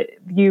so that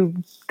you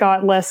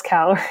got less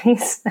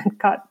calories and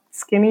got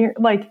skinnier?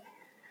 Like,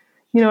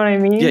 you know what I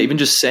mean? Yeah, even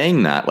just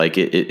saying that, like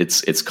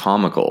it's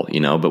comical, you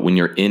know, but when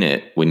you're in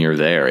it, when you're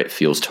there, it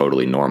feels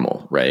totally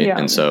normal, right? Yeah.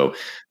 And so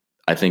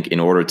I think in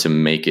order to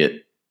make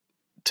it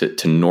to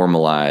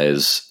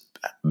normalize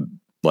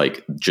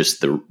like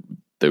just the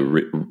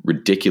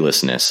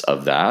ridiculousness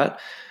of that,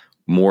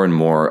 more and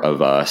more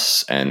of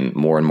us and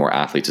more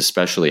athletes,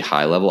 especially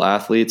high level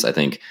athletes, I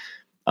think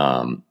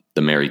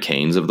the Mary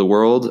Cains of the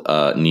world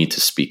need to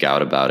speak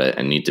out about it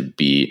and need to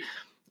be,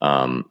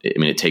 I mean,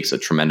 it takes a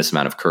tremendous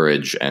amount of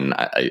courage, and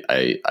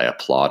I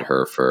applaud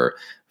her for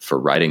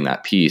writing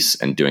that piece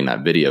and doing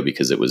that video,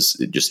 because it was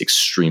just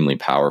extremely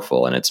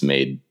powerful, and it's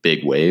made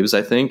big waves,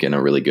 I think, in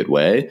a really good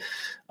way.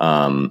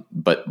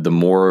 But the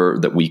more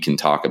that we can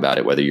talk about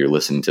it, whether you're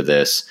listening to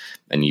this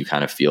and you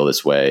kind of feel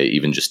this way,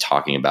 even just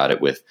talking about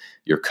it with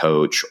your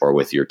coach or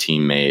with your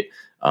teammate,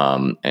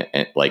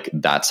 and like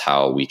that's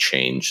how we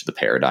change the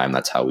paradigm.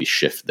 That's how we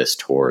shift this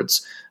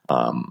towards,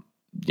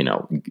 you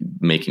know,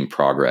 making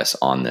progress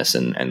on this.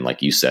 And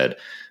like you said,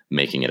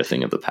 making it a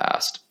thing of the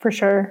past. For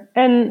sure.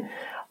 And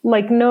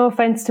like, no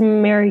offense to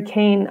Mary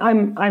Cain,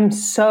 I'm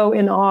so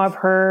in awe of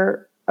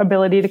her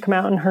ability to come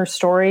out and her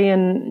story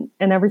and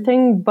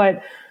everything,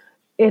 but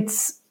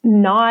it's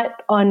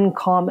not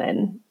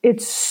uncommon.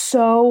 It's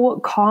so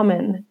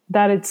common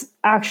that it's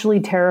actually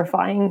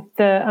terrifying,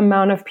 the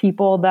amount of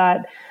people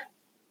that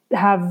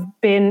have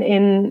been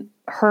in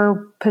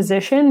her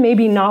position,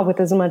 maybe not with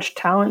as much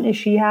talent as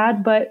she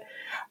had, but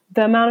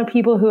the amount of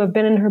people who have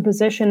been in her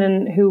position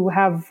and who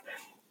have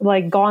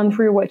like gone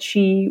through what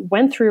she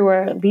went through,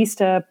 or at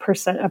least a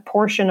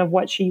portion of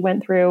what she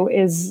went through,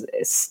 is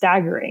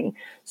staggering.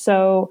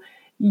 So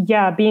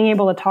yeah, being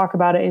able to talk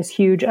about it is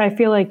huge. I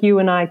feel like you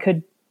and I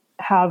could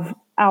have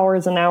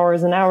hours and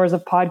hours and hours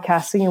of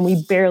podcasting and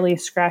we barely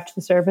scratch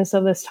the surface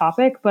of this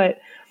topic. But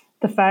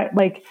the fact,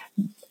 like,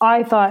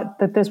 I thought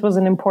that this was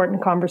an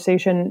important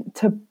conversation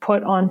to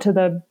put onto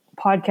the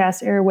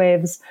podcast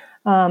airwaves,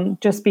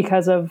 just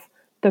because of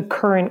the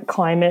current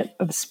climate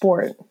of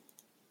sport.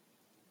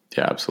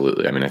 Yeah,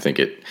 absolutely. I mean, I think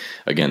it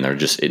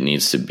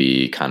needs to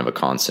be kind of a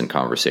constant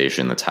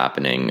conversation that's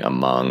happening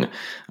among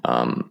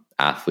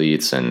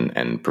athletes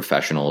and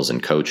professionals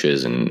and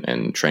coaches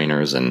and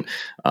trainers. And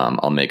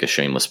I'll make a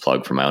shameless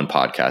plug for my own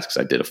podcast, because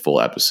I did a full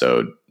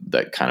episode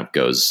that kind of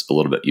goes a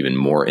little bit even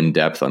more in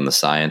depth on the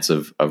science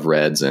of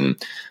RED-S and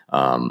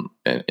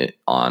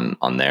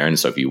on there. And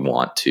so if you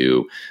want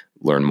to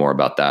learn more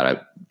about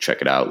that,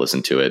 check it out,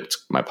 listen to it.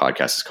 My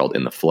podcast is called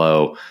In the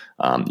Flow.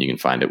 You can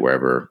find it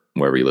wherever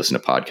you listen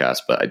to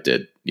podcasts. But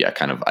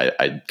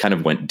I kind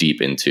of went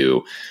deep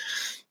into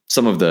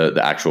some of the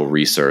actual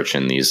research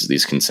and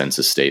these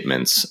consensus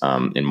statements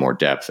in more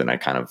depth. And I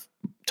kind of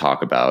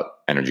talk about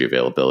energy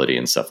availability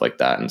and stuff like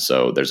that. And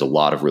so there's a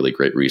lot of really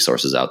great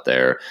resources out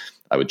there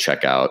I would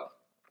check out.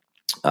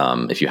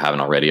 If you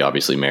haven't already,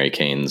 obviously Mary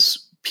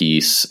Cain's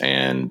piece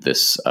and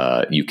this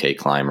UK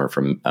climber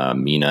from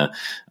MENA,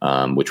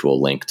 which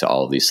will link to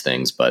all of these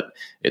things. But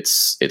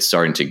it's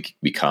starting to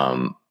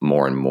become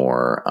more and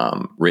more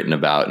written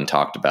about and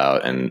talked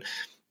about, and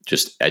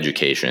just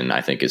education,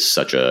 I think, is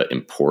such an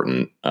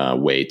important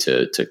way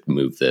to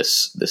move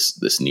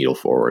this needle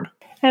forward.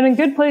 And a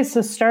good place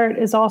to start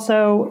is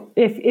also,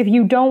 if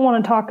you don't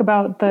want to talk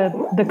about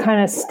the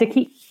kind of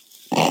sticky,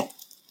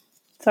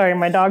 sorry,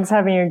 my dog's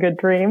having a good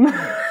dream.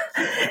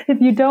 If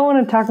you don't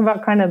want to talk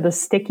about kind of the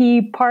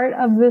sticky part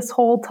of this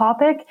whole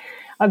topic,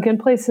 a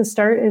good place to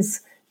start is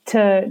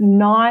to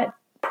not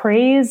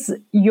praise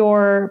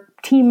your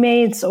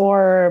teammates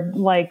or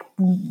like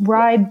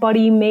ride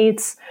buddy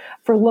mates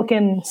for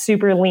looking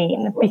super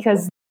lean,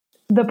 because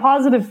the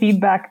positive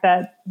feedback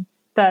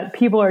that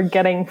people are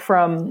getting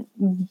from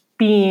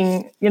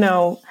being,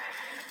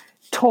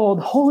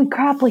 told, holy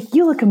crap, like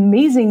you look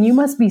amazing, you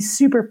must be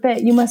super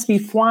fit, you must be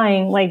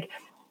flying, like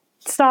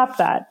stop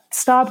that.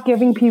 Stop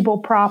giving people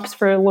props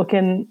for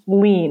looking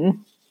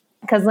lean,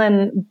 because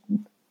then,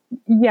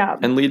 yeah.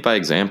 And lead by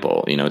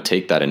example,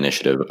 take that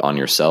initiative on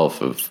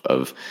yourself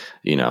of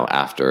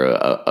after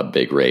a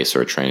big race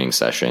or a training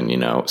session,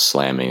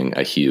 slamming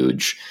a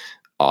huge,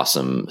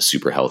 awesome,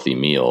 super healthy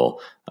meal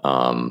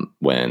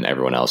when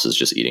everyone else is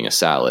just eating a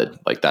salad.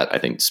 Like that, I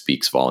think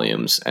speaks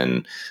volumes.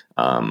 And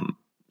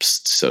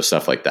so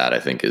stuff like that, I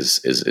think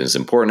is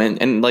important.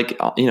 And like,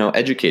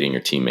 educating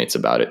your teammates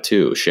about it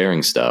too,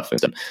 sharing stuff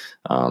and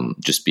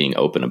just being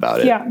open about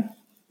it. Yeah.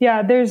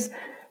 Yeah. There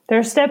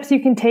are steps you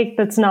can take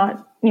that's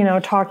not,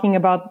 talking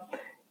about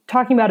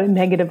it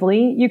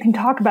negatively. You can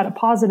talk about it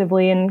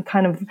positively and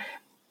kind of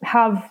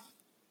have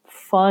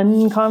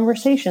fun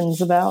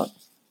conversations about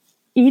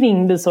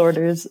eating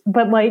disorders,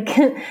 but like,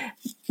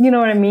 you know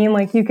what I mean?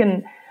 Like you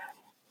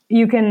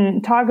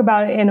can talk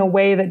about it in a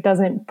way that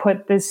doesn't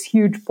put this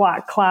huge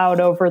black cloud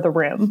over the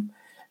room.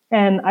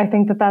 And I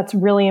think that that's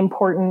really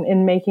important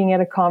in making it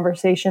a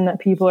conversation that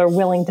people are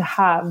willing to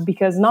have,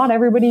 because not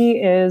everybody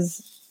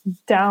is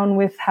down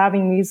with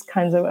having these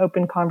kinds of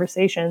open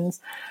conversations,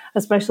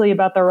 especially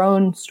about their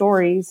own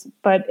stories.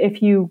 But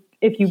if you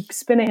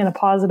spin it in a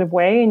positive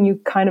way and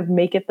you kind of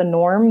make it the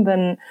norm,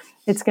 then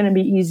it's going to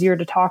be easier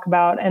to talk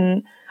about.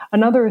 And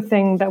another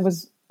thing that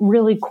was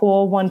really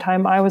cool, one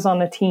time I was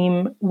on a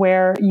team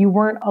where you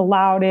weren't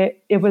allowed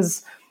it. It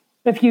was,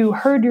 if you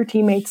heard your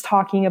teammates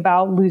talking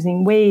about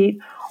losing weight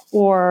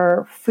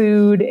or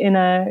food in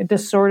a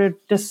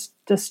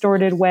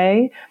distorted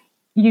way,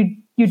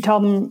 you'd tell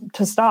them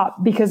to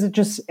stop, because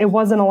it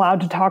wasn't allowed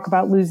to talk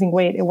about losing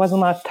weight. It wasn't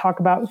allowed to talk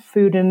about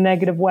food in a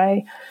negative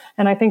way.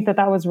 And I think that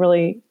was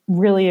really,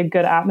 really a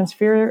good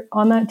atmosphere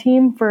on that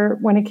team for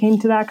when it came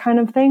to that kind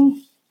of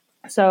thing.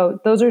 So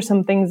those are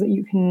some things that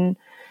you can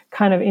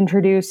kind of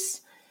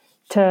introduce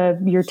to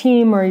your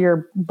team or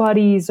your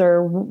buddies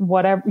or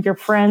whatever, your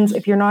friends.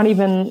 If you're not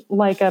even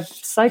like a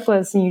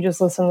cyclist and you just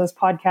listen to this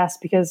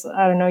podcast because,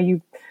 I don't know,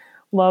 you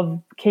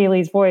love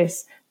Kaylee's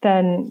voice,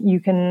 then you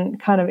can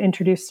kind of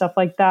introduce stuff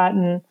like that.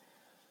 And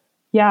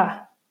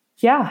yeah.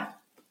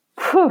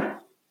 Whew.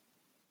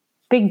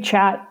 Big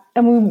chat.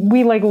 And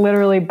we like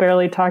literally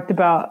barely talked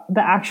about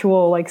the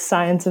actual like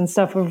science and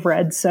stuff of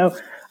RED. So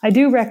I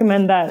do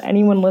recommend that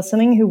anyone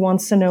listening who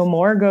wants to know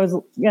more goes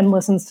and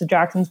listens to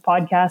Jackson's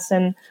podcast,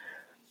 and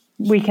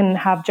we can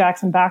have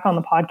Jackson back on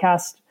the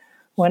podcast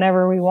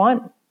whenever we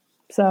want.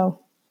 So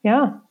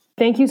yeah,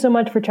 thank you so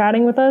much for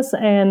chatting with us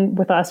and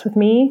with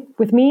me,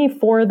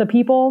 for the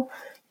people.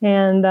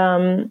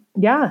 And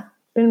yeah,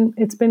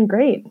 it's been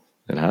great.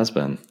 It has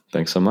been.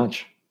 Thanks so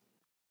much.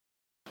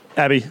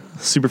 Abby,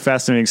 super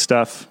fascinating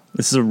stuff.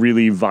 This is a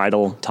really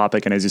vital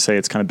topic. And as you say,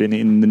 it's kind of been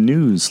in the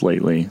news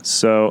lately.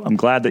 So I'm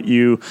glad that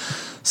you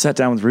sat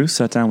down with Ruth,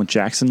 sat down with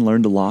Jackson,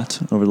 learned a lot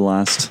over the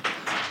last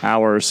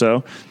hour or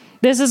so.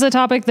 This is a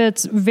topic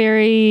that's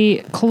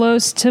very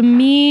close to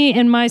me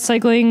in my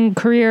cycling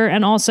career,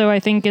 and also I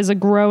think is a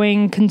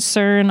growing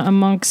concern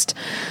amongst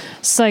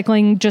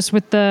cycling, just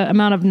with the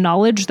amount of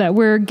knowledge that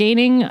we're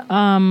gaining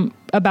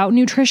about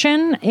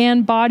nutrition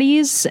and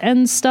bodies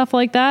and stuff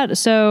like that.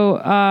 So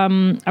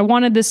I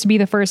wanted this to be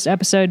the first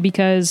episode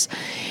because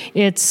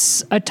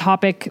it's a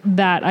topic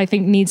that I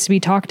think needs to be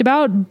talked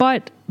about,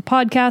 but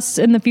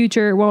podcasts in the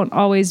future won't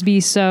always be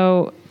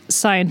so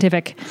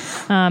scientific.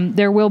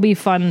 There will be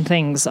fun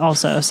things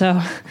also.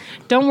 So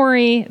don't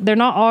worry, they're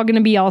not all going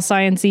to be all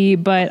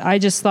sciencey, but I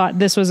just thought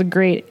this was a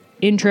great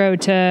intro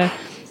to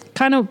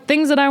kind of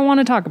things that I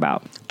want to talk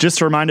about. Just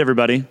to remind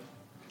everybody,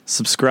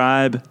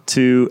 subscribe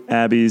to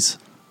Abby's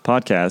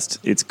podcast.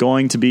 It's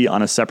going to be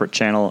on a separate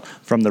channel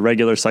from the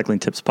regular Cycling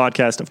Tips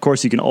podcast. Of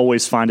course, you can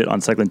always find it on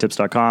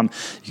cyclingtips.com.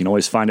 You can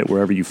always find it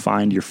wherever you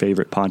find your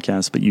favorite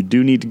podcast, but you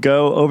do need to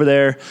go over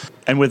there.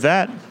 And with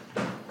that,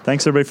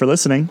 thanks everybody for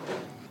listening.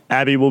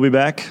 Abby will be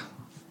back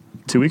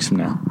 2 weeks from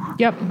now.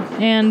 Yep.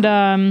 And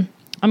I'm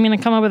going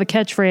to come up with a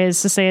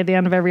catchphrase to say at the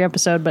end of every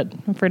episode, but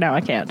for now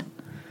I can't.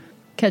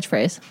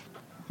 Catchphrase.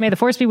 May the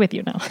force be with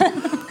you now.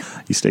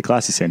 You stay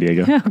classy, San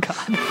Diego. Oh,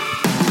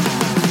 God.